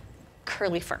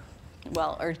curly fur.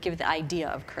 Well, or give the idea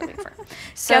of curly fur.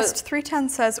 So, Guest 310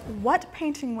 says, what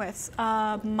painting with?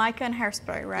 Mica and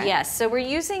hairspray, right? Yes, so we're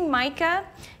using mica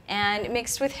and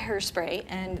mixed with hairspray.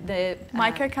 And the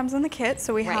mica comes in the kit,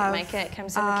 so we have mica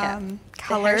comes in the kit.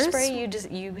 Colors. The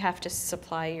hairspray you have to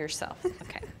supply yourself.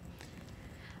 Okay.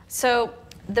 So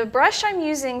the brush I'm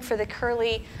using for the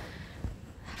curly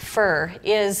fur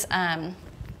is, can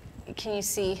you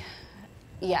see?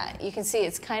 Yeah, you can see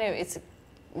it's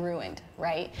ruined,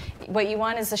 right? What you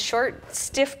want is a short,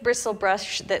 stiff bristle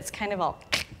brush that's kind of all,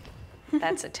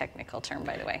 that's a technical term,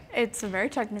 by the way. It's a very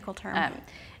technical term.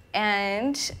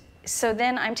 And so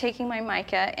then I'm taking my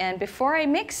mica, and before I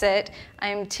mix it,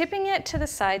 I'm tipping it to the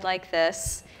side like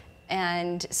this,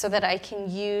 and so that I can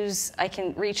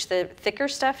reach the thicker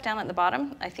stuff down at the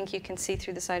bottom. I think you can see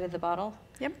through the side of the bottle.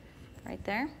 Yep. Right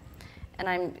there. And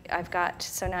now I've got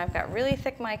really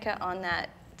thick mica on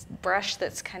that brush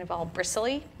that's kind of all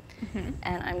bristly.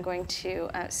 And I'm going to,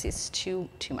 see, it's too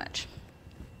much.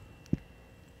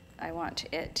 I want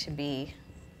it to be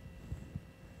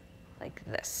like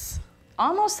this,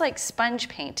 almost like sponge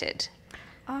painted.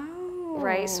 Oh,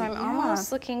 right, so I'm yeah.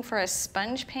 almost looking for a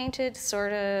sponge painted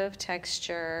sort of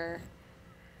texture.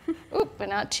 Oop, but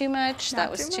not too much. That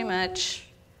was too much.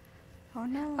 Oh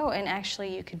no. Oh, and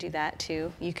actually you could do that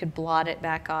too. You could blot it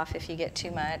back off if you get too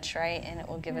much, right? And it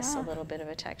will give us a little bit of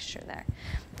a texture there.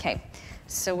 Okay,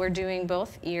 so we're doing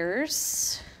both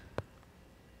ears.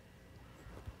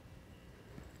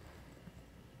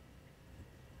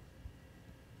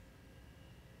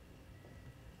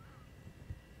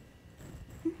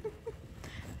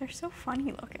 They're so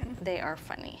funny looking. They are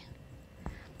funny.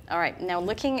 All right, now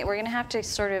we're gonna have to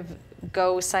sort of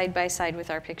go side by side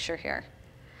with our picture here.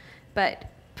 But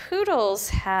poodles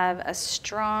have a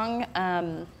strong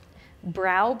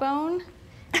brow bone,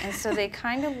 and so they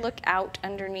kind of look out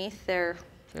underneath their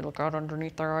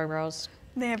eyebrows.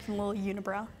 They have a little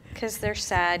unibrow. Because they're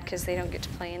sad because they don't get to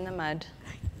play in the mud.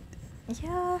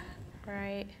 Yeah.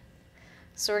 Right.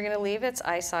 So we're gonna leave its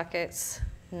eye sockets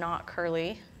not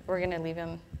curly. We're gonna leave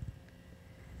them.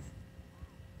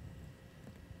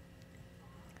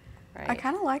 Right. I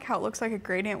kind of like how it looks like a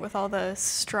gradient with all the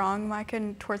strong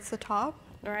mica towards the top.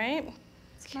 Right?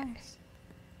 It's nice.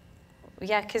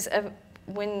 Yeah, because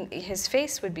when his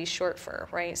face would be short fur,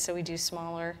 right? So we do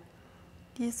smaller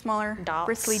These smaller dots.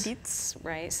 bristly deets.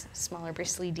 Right, smaller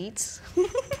bristly deets.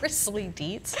 Bristly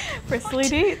deets. Bristly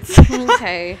deets.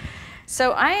 Okay.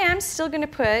 So I am still going to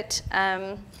put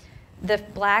the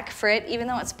black frit, even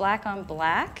though it's black on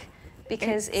black,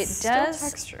 because It's it does. still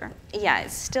texture. Yeah,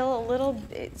 it's still a little.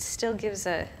 It still gives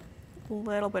a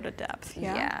Little bit of depth.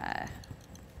 Yeah. yeah.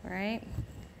 Right.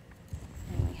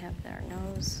 And we have their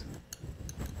nose.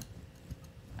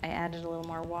 I added a little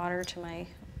more water to my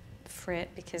frit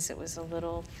because it was a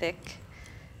little thick.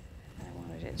 I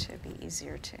wanted it to be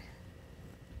easier to.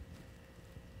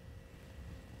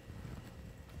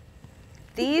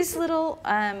 These little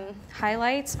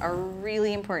highlights are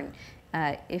really important.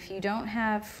 If you don't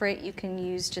have frit, you can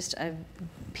use just a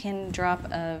pin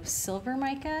drop of silver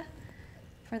mica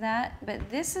for that. But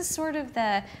this is sort of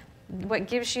what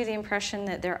gives you the impression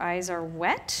that their eyes are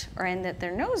wet, and that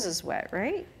their nose is wet,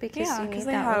 right? Because Yeah, you need because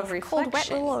they that have little cold, wet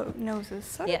reflection. little noses.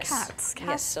 So Yes. do cats.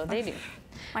 Yes, so they do.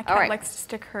 My All cat right. likes to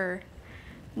stick her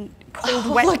cold,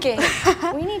 Oh, wet. looking.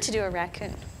 We need to do a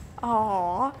raccoon.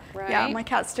 Aw. Yeah, Right? my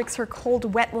cat sticks her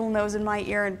cold, wet little nose in my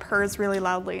ear and purrs really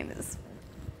loudly and is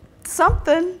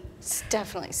something. It's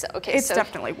definitely so. Okay, It's so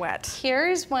definitely wet.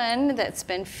 here's one that's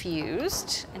been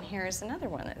fused, and here's another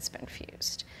one that's been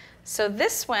fused. So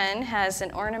this one has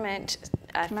an ornament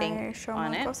Can thing I show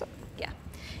on more it. close up? Yeah,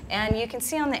 and you can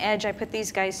see on the edge, I put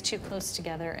these guys too close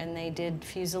together, and they did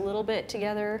fuse a little bit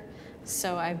together.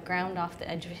 So I've ground off the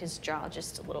edge of his jaw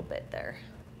just a little bit there.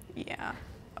 Yeah.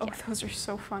 Oh, Yeah. those are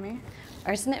so funny.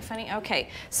 Isn't it funny? Okay,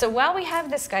 so while we have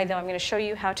this guy, though, I'm going to show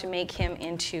you how to make him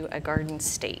into a garden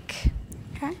stake.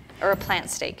 Okay. Or a plant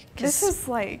stake. 'Cause This is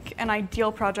like an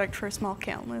ideal project for a small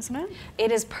kiln, isn't it?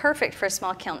 it is perfect for a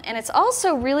small kiln. And it's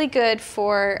also really good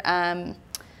for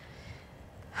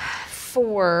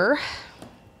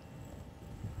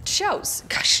shows.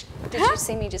 Gosh, did you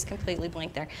see me just completely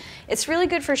blink there? It's really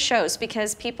good for shows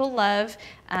because people love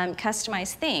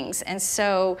customized things. And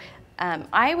so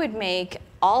I would make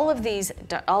all of these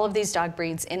dog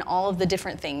breeds in all of the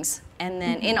different things, and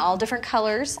then in all different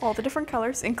colors. All the different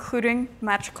colors, including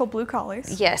magical blue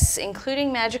collies. Yes,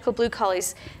 including magical blue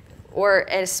collies, or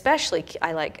especially,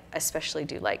 especially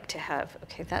do like to have,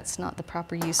 okay, that's not the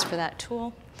proper use for that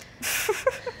tool.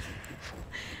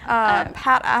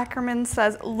 Pat Ackerman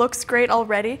says, looks great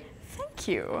already. Thank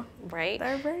you. Right?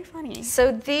 They're very funny.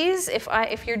 So these,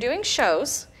 if you're doing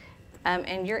shows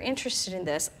and you're interested in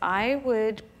this, I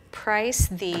would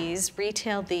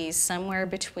retail these somewhere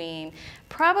between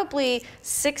probably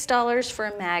 $6 for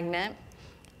a magnet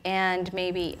and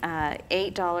maybe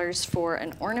 $8 for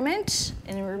an ornament.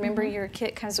 And remember, your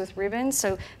kit comes with ribbon,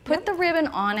 so put the ribbon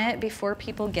on it before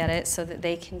people get it so that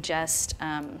they can just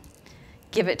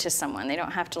give it to someone. They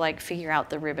don't have to like figure out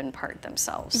the ribbon part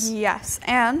themselves. Yes,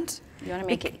 and You want to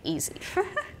make it easy.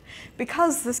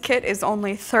 because this kit is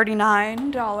only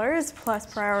 $39 plus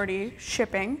priority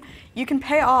shipping, you can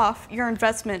pay off your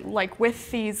investment like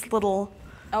with these little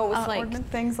ornament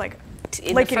things like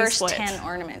in the first split. 10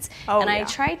 ornaments. Oh, and I yeah.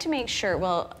 tried to make sure,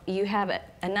 well, you have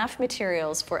enough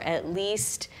materials for at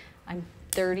least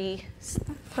 30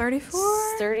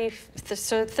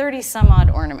 some odd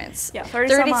ornaments. Yeah,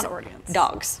 30 some odd ornaments.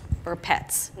 Dogs or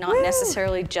pets, not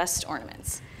necessarily just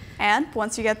ornaments. And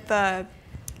once you get the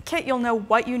kit, you'll know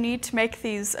what you need to make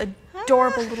these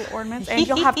adorable little ornaments, and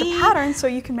you'll have the pattern so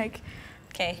you can make.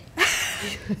 Okay.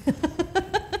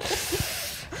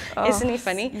 Oh, isn't he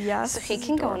funny? Yes. So he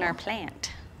can go in our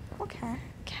plant. Okay.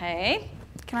 Okay.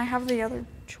 Can I have the other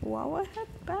chihuahua head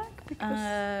back?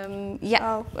 Because,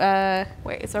 yeah. Oh.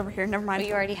 Wait, it's over here. Never mind. Oh,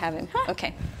 you already have him.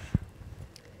 Okay.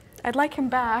 I'd like him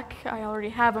back. I already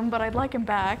have him, but I'd like him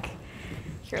back.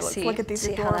 Here, let's look at these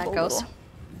adorable how that goes.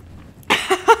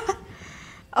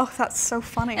 Oh, that's so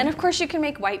funny. And of course you can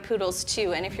make white poodles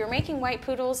too. And if you're making white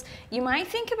poodles, you might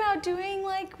think about doing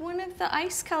like one of the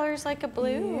ice colors, like a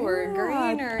blue or a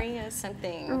green or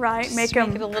something. Right, Just make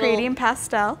them pretty and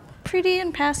pastel. Pretty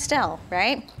and pastel,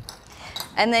 right?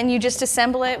 And then you just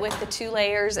assemble it with the 2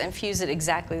 layers and fuse it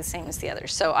exactly the same as the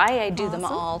others. So I do them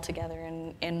all together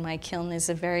in my kiln. It's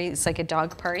like a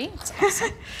dog party. It's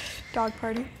awesome. Dog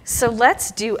party. So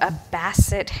let's do a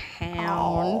Basset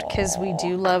Hound, because we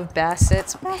do love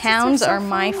Bassets. Hounds are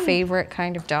my favorite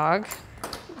kind of dog.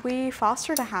 We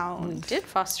fostered a hound. We did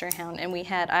foster a hound, and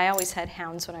I always had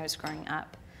hounds when I was growing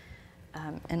up.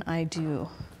 And I do.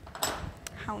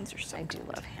 Hounds are so I do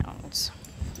love hounds.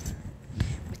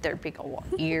 With their big old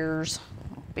ears,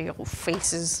 big old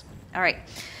faces. All right.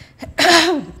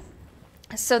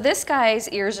 So this guy's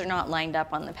ears are not lined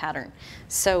up on the pattern.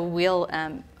 So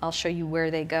I'll show you where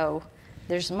they go.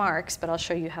 There's marks, but I'll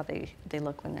show you how they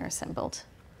look when they're assembled.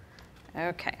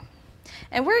 Okay.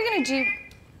 And we're gonna do,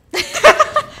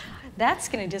 that's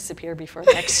gonna disappear before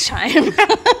next time.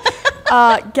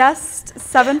 Guest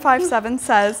 757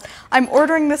 says, I'm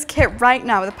ordering this kit right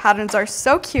now. The patterns are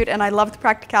so cute and I love the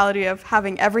practicality of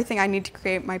having everything I need to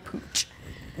create my pooch.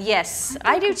 Yes,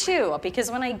 I do too, because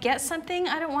when I get something,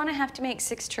 I don't want to have to make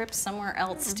 6 trips somewhere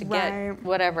else to get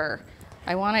whatever.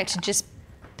 I want it to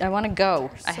I want to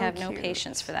go. I have no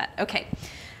patience for that. Okay,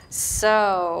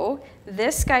 so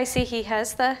this guy, see, he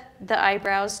has the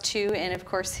eyebrows too, and of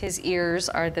course his ears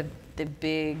are the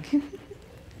big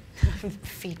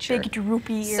feature. Big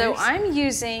droopy ears. So I'm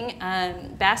using,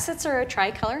 Bassets are a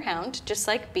tricolor hound, just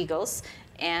like Beagles,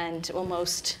 and well,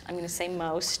 I'm going to say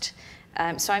most.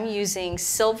 So I'm using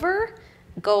silver,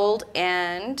 gold,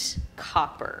 and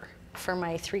copper for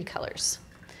my 3 colors.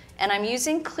 And I'm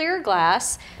using clear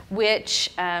glass,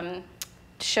 which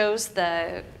shows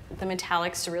the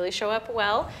metallics to really show up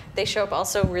well. They show up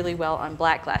also really well on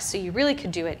black glass, so you really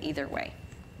could do it either way.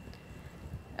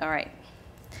 All right,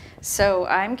 so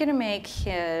I'm gonna make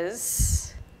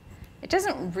his, it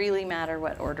doesn't really matter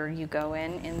what order you go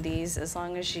in these, as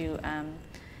long as you,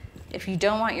 if you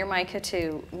don't want your mica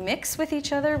to mix with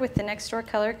each other with the next door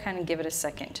color, kind of give it a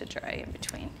second to dry in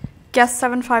between. Guest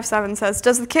 757 says,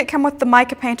 does the kit come with the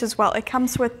mica paint as well? It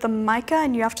comes with the mica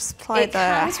and you have to supply the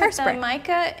hairspray. It comes with the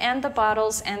mica and the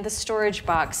bottles and the storage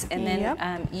box, and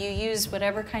then you use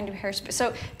whatever kind of hairspray.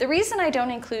 So the reason I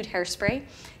don't include hairspray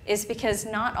is because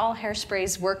not all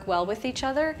hairsprays work well with each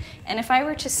other. And if I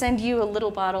were to send you a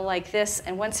little bottle like this,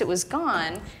 and once it was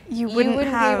gone, you wouldn't be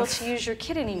able to use your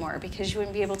kit anymore because you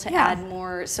wouldn't be able to add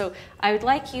more. So I would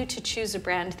like you to choose a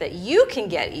brand that you can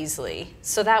get easily,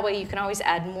 so that way you can always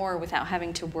add more without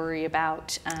having to worry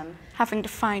about having to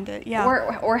find it,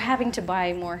 or having to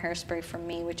buy more hairspray from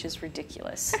me, which is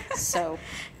ridiculous. So.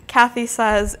 Kathy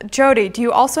says, Jody, do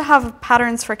you also have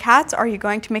patterns for cats? Or are you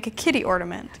going to make a kitty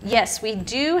ornament? Yes, we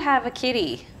do have a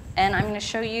kitty, and I'm going to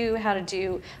show you how to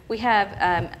do. We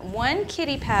have one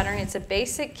kitty pattern. It's a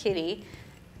basic kitty,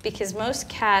 because most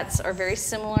cats are very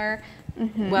similar.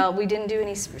 Well, we didn't do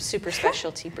any super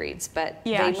specialty breeds, but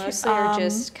they mostly are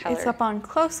just color. It's up on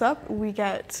close-up. We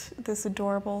get this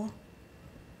adorable,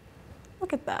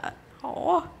 look at that.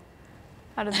 Oh,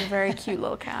 that is a very cute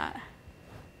little cat.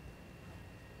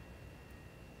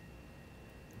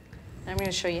 I'm going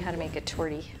to show you how to make a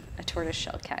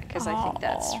tortoiseshell cat, because I think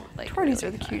that's like torties really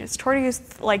are the fun. cutest. Tortie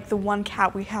is like the one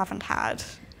cat we haven't had.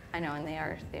 I know, and they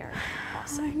are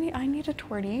awesome. I need a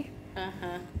tortie.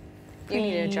 You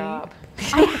need a job.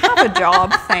 I have a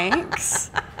job, thanks.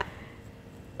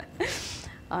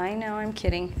 I know, I'm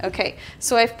kidding. Okay,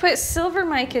 so I've put silver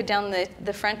mica down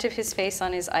the front of his face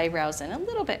on his eyebrows and a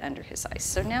little bit under his eyes.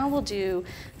 So now we'll do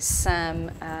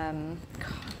some,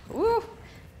 ooh,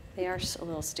 they are a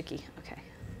little sticky. Okay.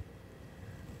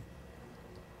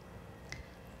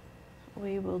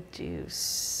 We will do,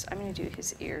 I'm going to do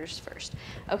his ears first.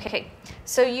 Okay,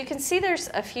 so you can see there's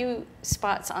a few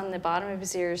spots on the bottom of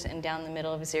his ears and down the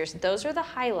middle of his ears. Those are the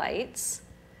highlights.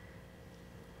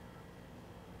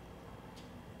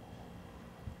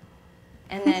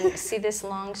 And then see this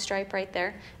long stripe right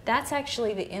there? That's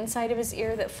actually the inside of his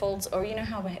ear that folds, or you know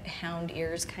how hound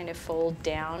ears kind of fold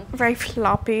down? Very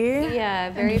floppy. Yeah,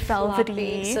 very velvety.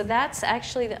 floppy. So that's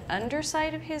actually the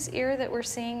underside of his ear that we're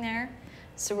seeing there.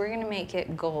 So we're gonna make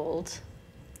it gold.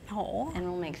 Oh. And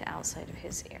we'll make the outside of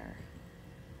his ear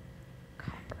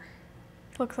copper.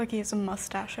 Looks like he has a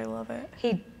mustache. I love it.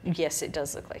 Yes, it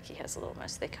does look like he has a little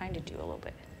mustache. They kind of do a little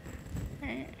bit.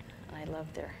 And I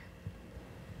love their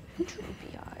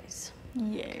droopy eyes.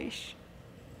 Yes.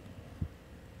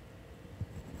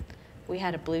 We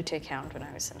had a blue tick hound when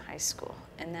I was in high school,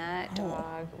 and that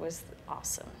dog was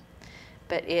awesome.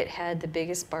 But it had the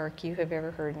biggest bark you have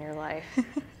ever heard in your life.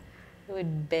 It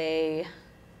would bay.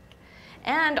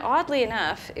 And oddly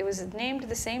enough, it was named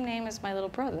the same name as my little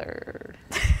brother,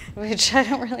 which I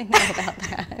don't really know about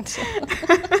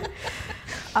that.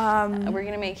 We're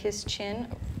gonna make his chin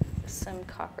some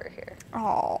copper here.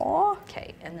 Aww.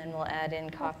 Okay, and then we'll add in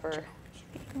copper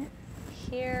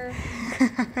here.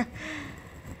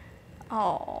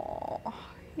 Oh,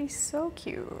 he's so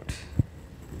cute.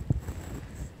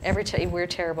 Every time we're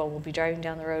terrible, we'll be driving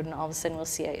down the road and all of a sudden we'll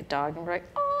see a dog and we're like,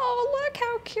 oh, look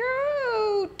how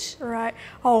cute. Right.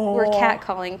 Oh. We're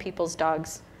catcalling people's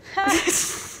dogs.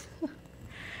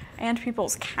 And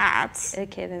people's cats.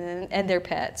 Okay, and their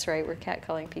pets, right? We're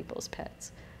catcalling people's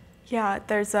pets. Yeah,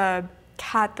 there's a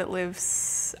cat that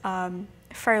lives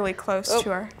fairly close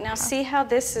to our Now house. see how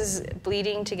this is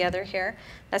bleeding together here?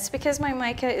 That's because my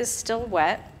mica is still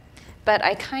wet, but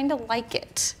I kind of like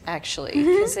it, actually,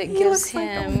 because it He gives looks like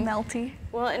a him, melty.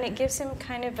 well, and it gives him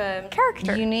kind of a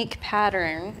Character. unique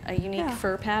pattern, a unique Yeah.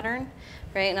 fur pattern,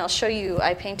 right? And I'll show you,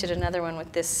 I painted another one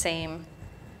with this same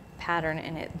pattern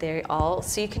in it. They all,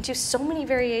 so you can do so many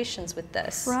variations with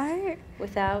this. Right?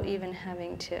 Without even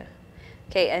having to.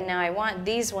 Okay, and now I want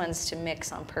these ones to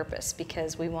mix on purpose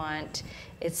because we want,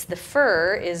 it's the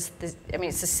fur is, I mean,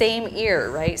 it's the same ear,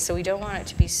 right? So we don't want it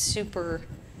to be super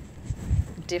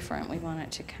different. We want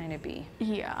it to kind of be.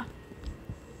 Yeah.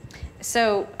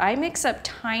 So I mix up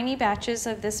tiny batches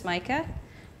of this mica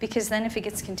because then if it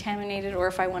gets contaminated or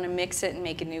if I want to mix it and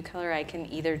make a new color, I can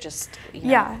either just, you know,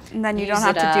 Yeah, and then you don't use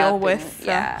have it to deal up with and- the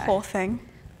yeah. whole thing.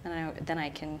 And then I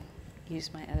can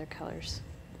use my other colors.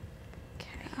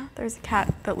 Okay. There's a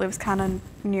cat that lives kind of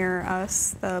near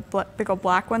us, the big old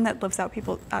black one that lives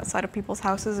outside of people's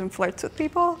houses and flirts with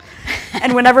people.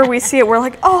 And whenever we see it, we're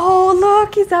like, oh,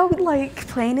 look, he's out like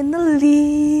playing in the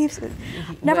leaves.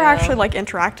 Never actually like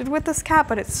interacted with this cat,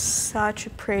 but it's such a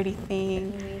pretty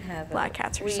thing. We have Black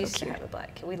cats are we so used cute. to have a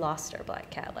black cat. We lost our black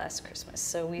cat last Christmas,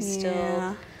 so we Yeah.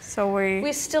 still So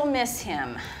we still miss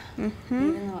him, Mm-hmm.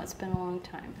 even though it's been a long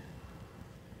time.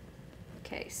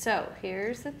 Okay, so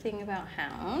here's the thing about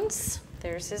hounds.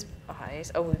 There's his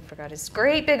eyes. Oh, we forgot his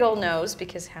great big old nose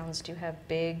because hounds do have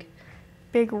big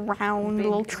round big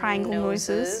little triangle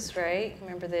noises. right?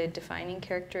 Remember the defining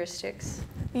characteristics?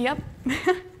 Yep.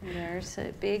 There's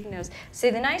a big nose. See,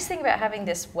 the nice thing about having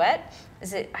this wet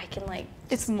is that I can like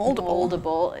It's moldable.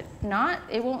 Moldable.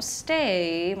 It won't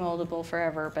stay moldable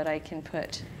forever, but I can make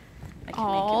it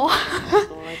Aw.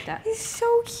 moldable like that. He's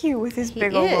so cute with his He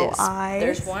big old little is. eyes.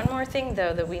 There's one more thing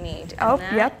though that we need. and Oh,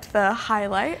 that- yep, the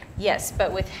highlight. Yes,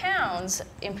 but with hounds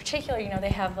in particular, you know, they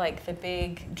have like the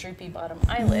big droopy bottom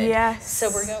eyelid. Yes. So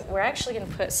we're actually going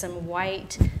to put some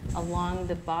white along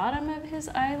the bottom of his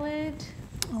eyelid.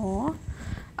 Aw.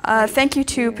 Thank you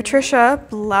to Patricia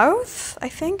Blouth, I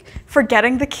think, for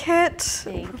getting the kit.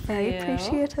 Thank We're very you.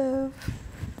 appreciative.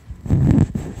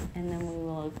 And then we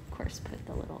will, of course, put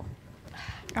the little.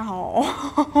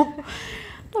 Oh,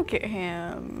 look at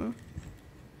him.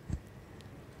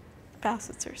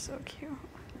 Bassets are so cute.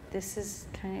 This is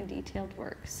kind of detailed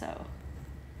work, so.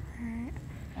 Alright.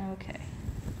 Okay.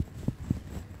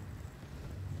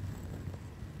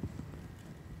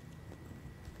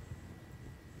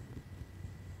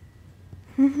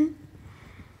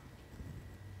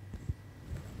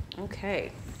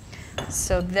 Okay.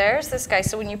 So there's this guy.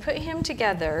 So when you put him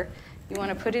together, you want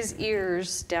to put his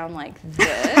ears down like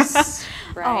this,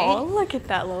 right? Oh, look at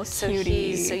that little so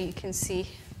cutie. so you can see.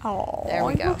 Oh, There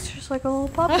we he go. looks just like a little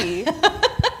puppy.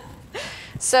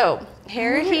 So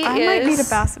here he I is. might need a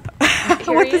basset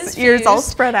Here with he his is ears all fused.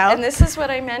 spread out. And this is what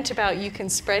I meant about you can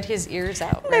spread his ears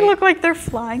out, right? They look like they're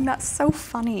flying. That's so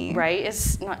funny. Right?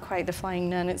 It's not quite the flying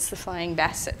nun, it's the flying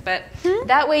basset. But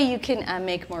that way you can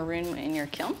make more room in your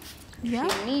kiln Yeah.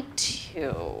 if you need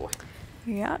to.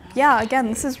 Yeah. Yeah. Again,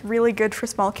 this is really good for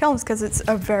small kilns because it's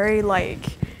a very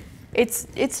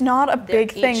it's not a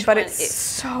big thing, each but one it's is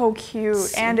so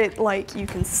cute, and it you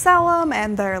can sell them,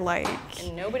 and they're like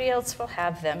And nobody else will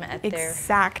have them at their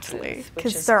exactly booth, which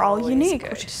because is they're all always unique,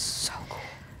 good. which is so cool.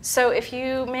 So if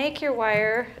you make your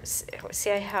wire,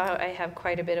 see how I have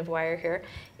quite a bit of wire here.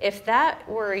 If that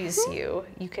worries you,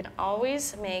 you can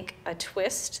always make a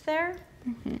twist there.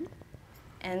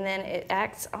 And then it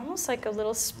acts almost like a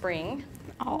little spring.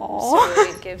 Oh. So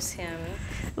it gives him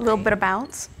a little bit of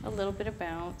bounce. A little bit of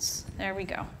bounce. There we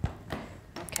go.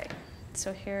 Okay,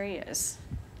 so here he is.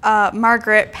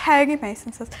 Margaret Peggy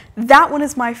Mason says, that one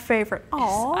is my favorite.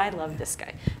 Oh, I love this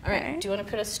guy. All right, do you want to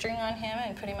put a string on him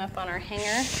and put him up on our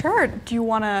hanger? Sure. Do you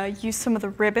want to use some of the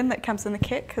ribbon that comes in the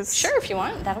kit? Sure, if you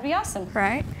want. That'll be awesome.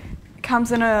 Right. It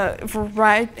comes in a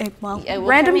variety, Yeah, we'll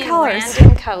random come in colors.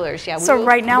 Random colors, yeah. So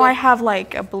right now I have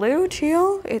like a blue,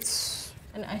 teal.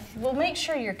 And we'll make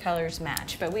sure your colors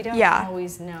match, but we don't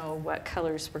always know what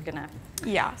colors we're going to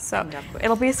end up with.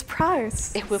 It'll be a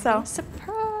surprise. It will be a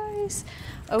surprise.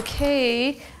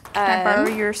 Okay. Can I borrow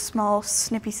your small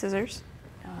snippy scissors?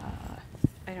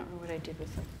 I don't know what I did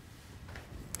with them.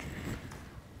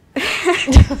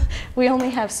 We only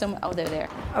have some. Oh, they're there.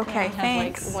 Okay,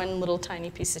 thanks. Like one little tiny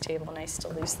piece of table, and I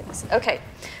still lose things. Okay,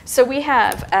 so we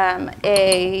have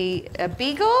a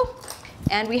beagle,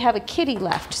 and we have a kitty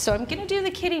left. So I'm going to do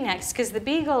the kitty next because the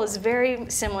beagle is very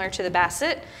similar to the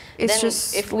basset. It's then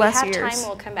just if less we have ears. time,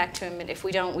 we'll come back to him, and if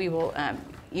we don't, we will.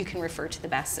 You can refer to the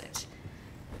basset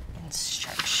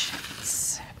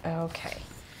instructions. Okay,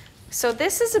 so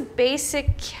this is a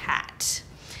basic cat,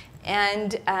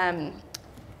 and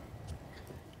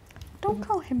don't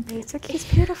call him basic. He's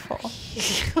beautiful.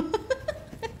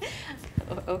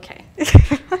 Okay.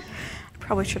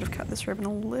 Probably should have cut this ribbon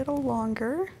a little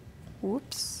longer.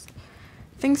 Whoops.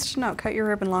 Things to note: cut your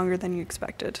ribbon longer than you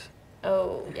expected.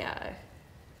 Oh yeah.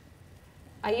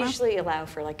 I usually allow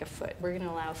for like a foot. We're going to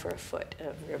allow for a foot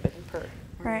of ribbon per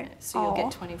minute. So you'll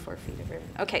get 24 feet of ribbon.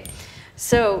 Okay,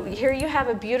 so here you have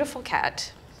a beautiful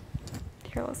cat.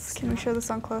 Here, can we show this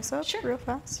on close-up real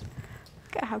fast?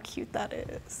 Look at how cute that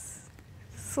is.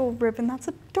 This little ribbon, that's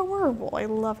adorable. I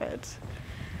love it.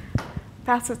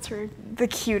 Bassets are the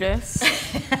cutest.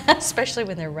 Especially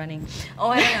when they're running. Oh,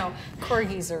 I don't know.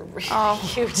 Corgis are really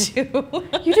cute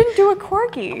too. You didn't do a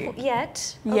corgi.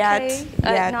 Yet. Yet. Okay.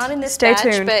 Yet. Not in this Stay batch,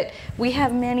 tuned. but we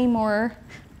have many more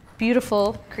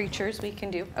beautiful creatures we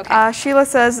can do. Okay. Sheila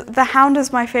says, the hound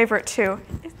is my favorite too.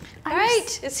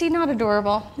 Right. Is he not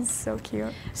adorable? He's so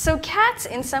cute. So cats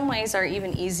in some ways are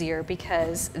even easier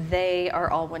because they are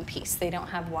all one piece. They don't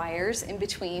have wires in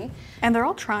between. And they're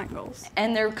all triangles.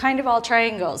 And they're kind of all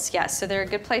triangles, yes. So they're a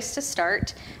good place to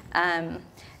start.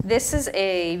 This is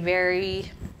a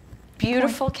very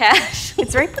beautiful cat.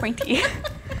 It's very pointy.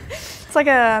 It's like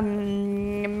a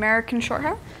American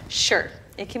Shorthair? Sure.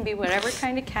 It can be whatever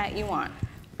kind of cat you want,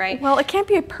 right? Well, it can't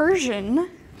be a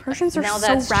Persian. Persians are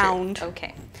so round. True.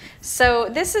 Okay. So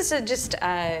this is just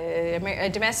a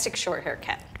domestic short-hair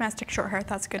cat. Domestic short-hair,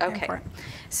 that's a good name for it.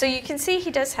 So you can see he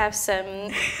does have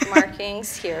some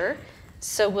markings here.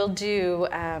 So we'll do,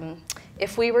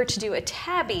 if we were to do a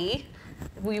tabby,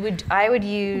 I would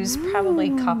use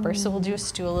probably copper. So we'll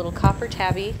just do a little copper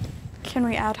tabby. Can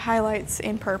we add highlights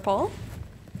in purple?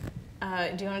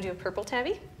 Do you want to do a purple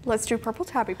tabby? Let's do purple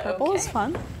tabby. Purple is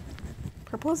fun.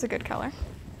 Purple is a good color.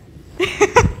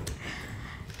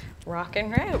 Rock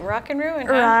and ruin,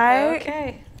 huh? Right.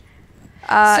 Okay.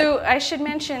 So I should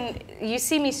mention, you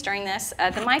see me stirring this.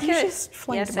 The mica. You just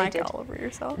flinged yes, mica all over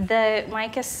yourself. The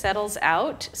mica settles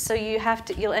out, so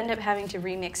you'll end up having to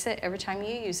remix it every time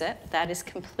you use it. That is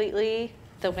completely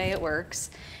the way it works.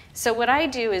 So what I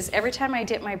do is every time I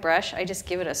dip my brush, I just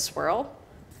give it a swirl,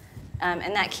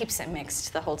 and that keeps it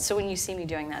mixed the whole. So when you see me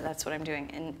doing that, that's what I'm doing,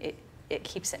 and it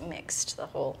keeps it mixed the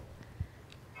whole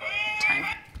time.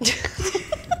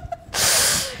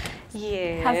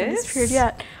 Yes. Hasn't disappeared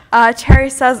yet. Terry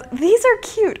says, these are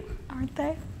cute, aren't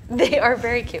they? They are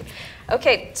very cute.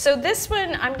 Okay, so this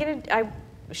one, I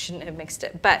shouldn't have mixed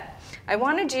it, but I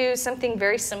want to do something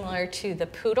very similar to the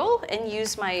poodle and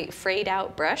use my frayed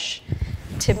out brush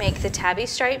to make the tabby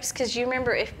stripes, because you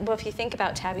remember, if you think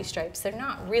about tabby stripes, they're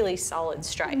not really solid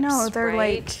stripes. No, they're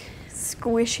right? like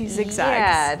squishy zigzags.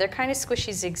 Yeah, they're kind of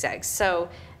squishy zigzags. So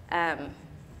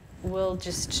we'll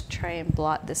just try and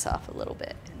blot this off a little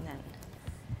bit.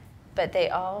 But they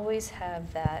always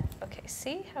have that, okay,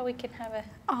 see how we can have a...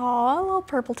 Aw, a little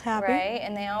purple tabby. Right,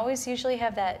 and they always usually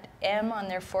have that M on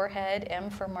their forehead, M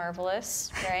for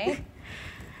marvelous, right?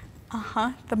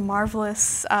 The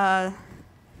marvelous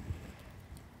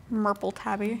Merple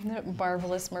tabby.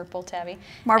 Marvelous Merple tabby.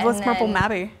 Marvelous Merple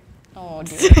Mabby. Oh,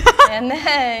 dear. And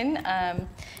then,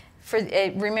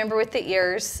 remember with the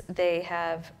ears, they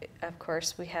have, of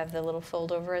course, we have the little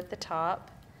fold over at the top.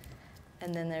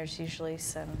 And then there's usually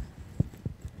some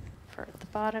fur at the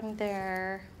bottom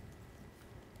there.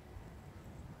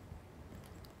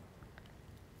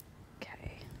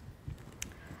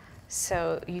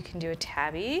 So you can do a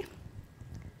tabby.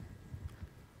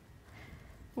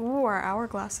 Ooh, our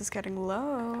hourglass is getting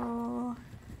low.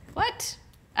 What?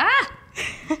 Ah!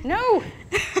 No!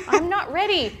 I'm not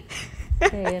ready.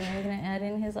 Okay, and we're gonna add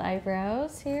in his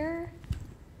eyebrows here.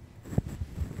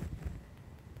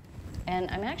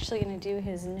 And I'm actually gonna do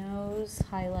his nose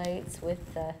highlights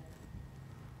with the...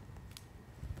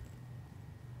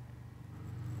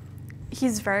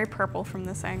 He's very purple from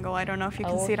this angle. I don't know if you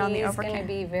can see it on the overcam. He's gonna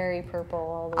be very purple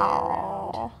all the way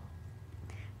around.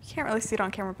 You can't really see it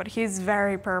on camera, but he's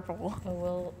very purple.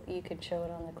 Oh, you could show it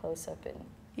on the close-up and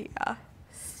yeah,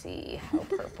 see how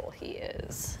purple he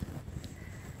is.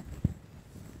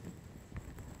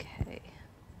 Okay.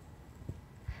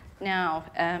 Now,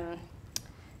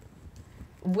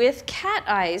 with cat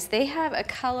eyes, they have a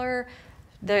color,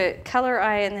 the color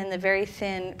eye and then the very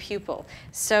thin pupil.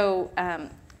 So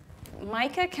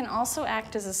mica can also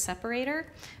act as a separator.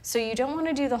 So you don't want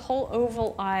to do the whole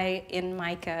oval eye in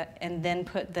mica and then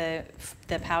put the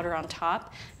powder on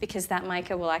top, because that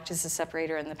mica will act as a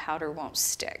separator and the powder won't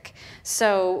stick.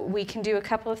 So we can do a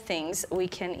couple of things. We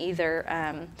can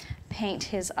either paint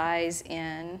his eyes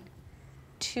in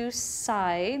two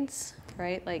sides,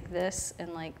 right, like this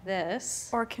and like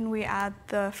this. Or can we add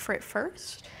the frit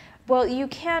first? Well, you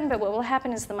can, but what will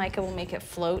happen is the mica will make it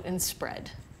float and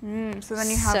spread. So then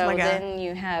you have like then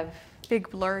you have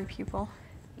big blurry pupil.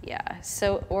 Yeah,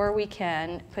 so, or we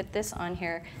can put this on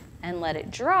here and let it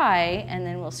dry, and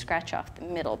then we'll scratch off the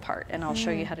middle part, and I'll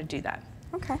show you how to do that.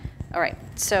 Okay. All right,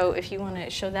 so if you want to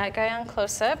show that guy on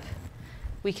close-up,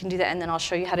 we can do that, and then I'll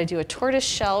show you how to do a tortoise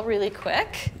shell really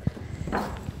quick.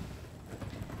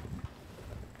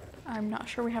 I'm not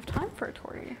sure we have time for a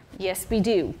tortie. Yes, we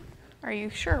do. Are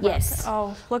you sure about Yes. that?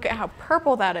 Oh, look at how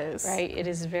purple that is. Right, it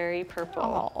is very purple.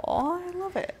 Oh, I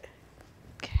love it.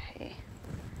 Okay.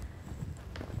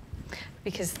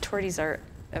 Because torties are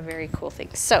a very cool thing.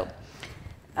 So,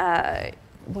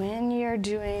 when you're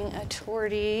doing a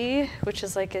tortie, which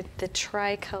is like the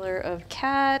tricolor of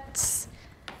cats,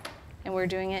 and we're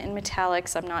doing it in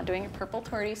metallics. I'm not doing a purple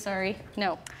tortie, sorry.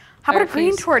 No. How about a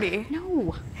green tortie?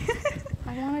 No.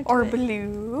 I want to Or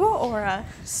blue, or a...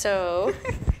 So,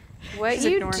 what She's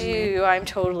you ignoring do, I'm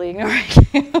totally ignoring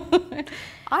you.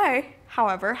 I,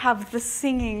 however, have the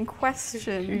singing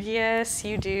question. Yes,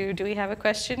 you do. Do we have a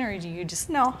question, or do you just...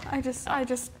 No, I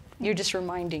just... You're just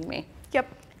reminding me. Yep,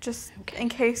 just in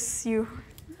case you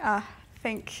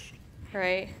think.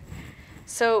 Right.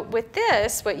 So with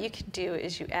this, what you can do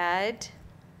is you add...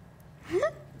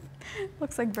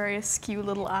 Looks like very askew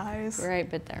little eyes. Right,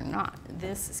 but they're not.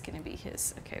 This is going to be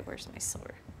his. Okay, where's my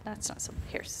silver? That's not silver.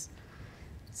 Here's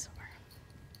silver.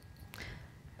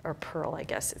 Or pearl, I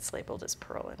guess. It's labeled as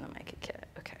pearl in the mica kit.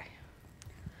 Okay.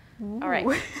 Ooh. All right.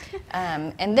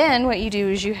 And then what you do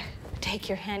is you take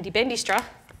your handy bendy straw.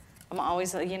 I'm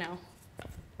always, you know,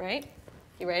 right?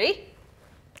 You ready?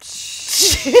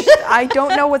 I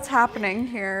don't know what's happening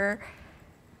here.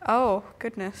 Oh,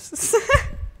 goodness.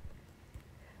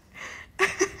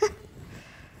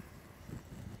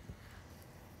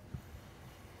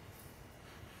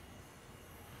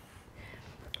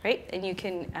 Right, and you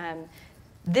can,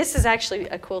 this is actually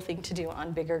a cool thing to do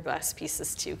on bigger glass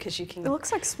pieces too, because you can... It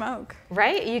looks like smoke.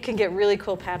 Right, you can get really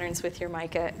cool patterns with your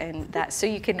mica and that, so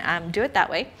you can do it that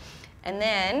way. And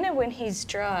then when he's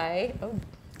dry, oh,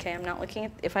 okay, I'm not looking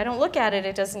at, if I don't look at it,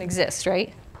 it doesn't exist,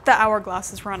 right? The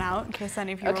hourglass has run out, in case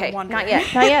any of you were wondering. Not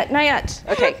yet, not yet, not yet.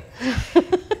 Okay.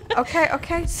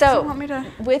 Okay. So, do you want me to...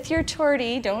 with your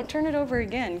tortie, don't turn it over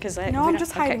again, because No, I'm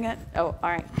just hiding it. Oh,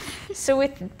 all right. So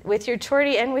with your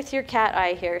tortie and with your cat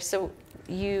eye here, so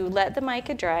you let the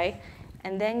mica dry,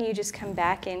 and then you just come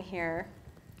back in here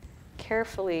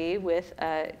carefully with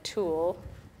a tool,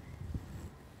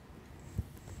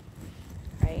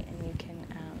 right? And you can.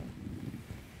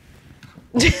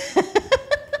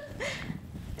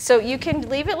 So you can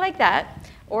leave it like that.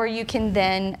 Or you can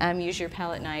then use your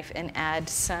palette knife and add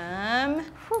some...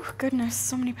 Oh, goodness,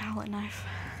 so many palette knife.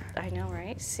 I know,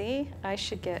 right? See, I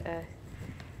should get a...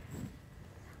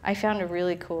 I found a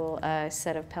really cool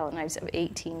set of palette knives, of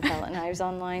 18 palette knives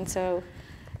online, so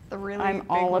The really I'm big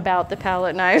all one. about the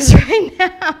palette knives right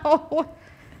now.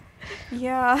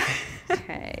 Yeah.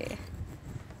 Okay.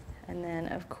 And then,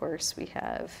 of course, we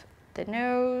have the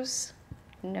nose.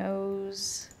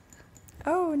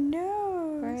 Oh,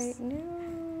 no. Right,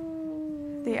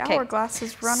 nose. The Okay. hourglass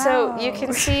has run out. So you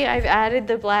can see I've added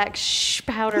the black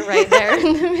powder right there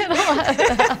in the middle of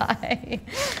the eye.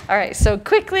 All right, so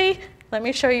quickly, let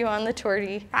me show you on the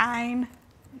tortie. Fine.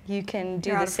 You can do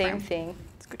You're out the of same frame. thing.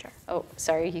 It's a good job. Oh,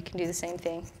 sorry, you can do the same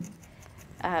thing.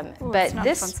 Ooh, but it's not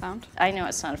a fun sound. I know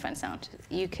it's not a fun sound.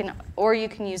 You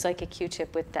can use like a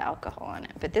Q-tip with the alcohol on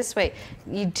it. But this way,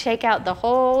 you take out the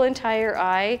whole entire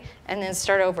eye and then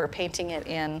start over painting it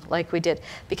in like we did,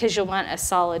 because you'll want a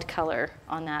solid color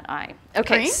on that eye.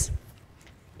 Okay, Green?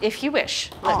 If you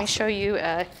wish. Let me show you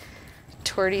a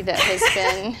tortie that has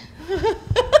been.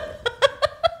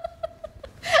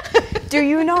 Do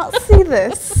you not see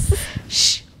this?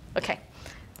 Shh. Okay.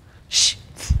 Shh.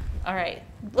 All right.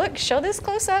 Look, show this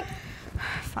close up.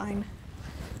 Fine.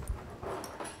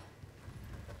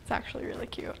 It's actually really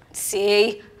cute.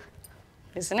 See?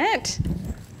 Isn't it?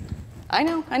 I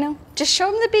know. Just show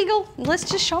him the beagle. Let's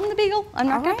just show him the beagle. I'm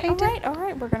not going to paint it. All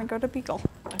right, we're going to go to beagle.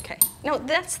 Okay. No,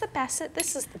 that's the basset.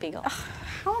 This is the beagle.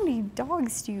 How many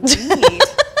dogs do you need?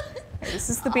 This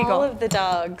is the beagle. All of the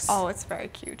dogs. Oh, it's very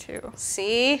cute too.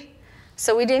 See?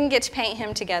 So we didn't get to paint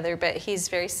him together, but he's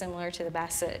very similar to the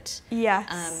basset.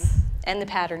 Yes. And the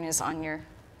pattern is on your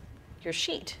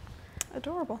sheet.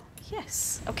 Adorable.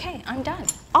 Yes. Okay, I'm done.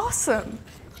 Awesome.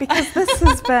 Because this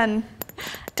has been...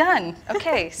 Done.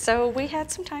 Okay, so we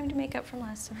had some time to make up from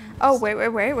last time. Oh, wait.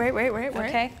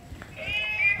 Okay.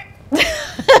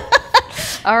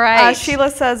 All right. Sheila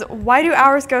says, why do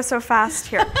hours go so fast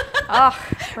here? Oh,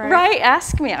 right,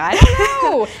 ask me. I don't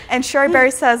know. And Sherry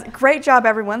Berry says, great job,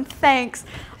 everyone. Thanks.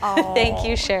 Oh, thank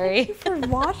you, Sherry. Thank you for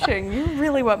watching. You're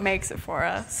really what makes it for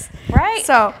us. Right.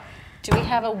 So, do we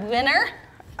have a winner?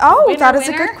 Oh, that is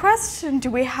a good question. Do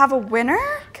we have a winner?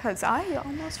 Because I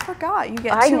almost forgot. You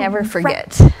get I never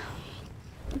forget.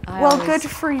 Well, good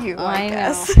for you, I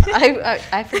guess.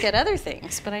 I forget other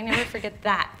things, but I never forget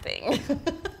that thing.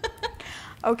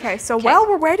 Okay, so while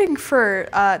we're waiting for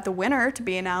the winner to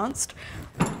be announced,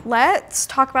 let's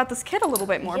talk about this kit a little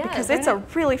bit more, because it's a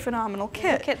really phenomenal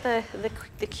kit. Look at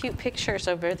the cute pictures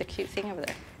over, the cute thing over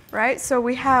there. Right, so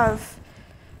we have,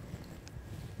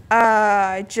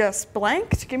 just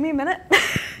blanked, give me a minute.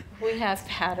 We have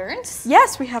patterns.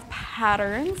 Yes, we have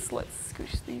patterns. Let's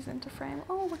scoosh these into frame.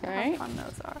 Oh, look at how fun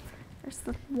those are. There's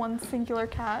the one singular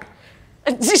cat.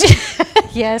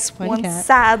 Yes, one cat.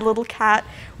 Sad little cat.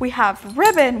 We have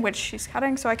ribbon, which she's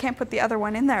cutting, so I can't put the other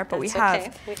one in there, but we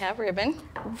have ribbon.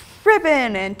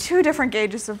 Ribbon and 2 different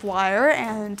gauges of wire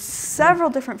and several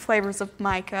different flavors of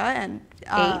mica and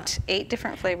 8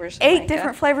 different flavors of 8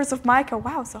 different flavors of mica.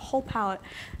 Wow, it's a whole palette.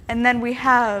 And then we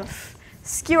have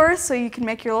skewers, so you can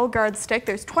make your little guard stick.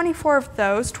 There's 24 of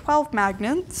those, 12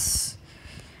 magnets,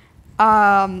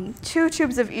 2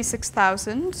 tubes of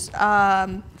E6000.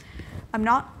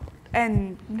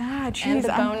 And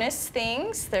the bonus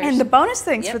things. And the bonus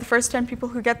things for the first 10 people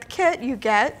who get the kit, you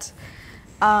get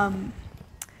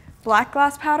black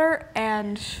glass powder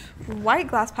and white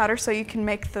glass powder, so you can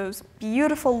make those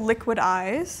beautiful liquid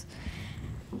eyes.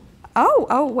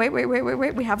 Oh, wait,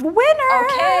 we have a winner.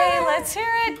 Okay, let's hear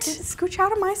it. Scooch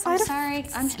out of my side.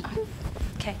 I'm sorry.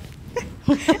 Okay.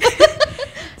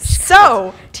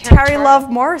 So, Terry Love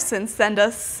Morrison, send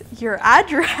us your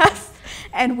address,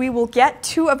 and we will get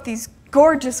 2 of these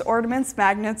gorgeous ornaments,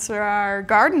 magnets, or our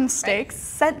garden stakes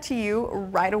sent to you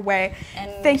right away.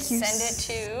 And thank you.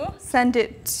 Send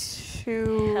it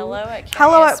to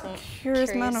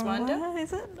hello@curiousmondo. What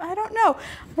is it? I don't know.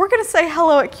 We're going to say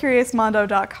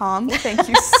hello@curiousmondo.com. Thank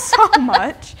you so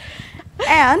much.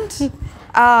 And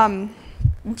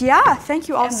yeah, thank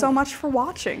you all so much for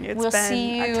watching. We'll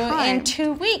see you in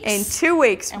 2 weeks. In 2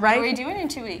 weeks, and right? What are we doing in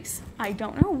 2 weeks? I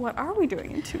don't know. What are we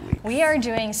doing in 2 weeks? We are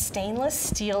doing stainless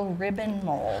steel ribbon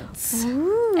molds.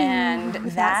 Ooh, and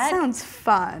that sounds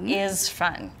fun. Is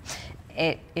fun.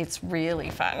 It's really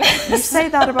fun. You say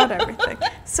that about everything.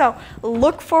 So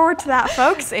look forward to that,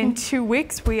 folks. In 2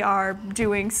 weeks, we are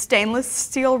doing stainless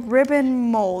steel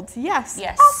ribbon molds. Yes.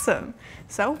 Awesome.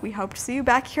 So we hope to see you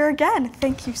back here again.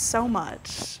 Thank you so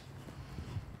much.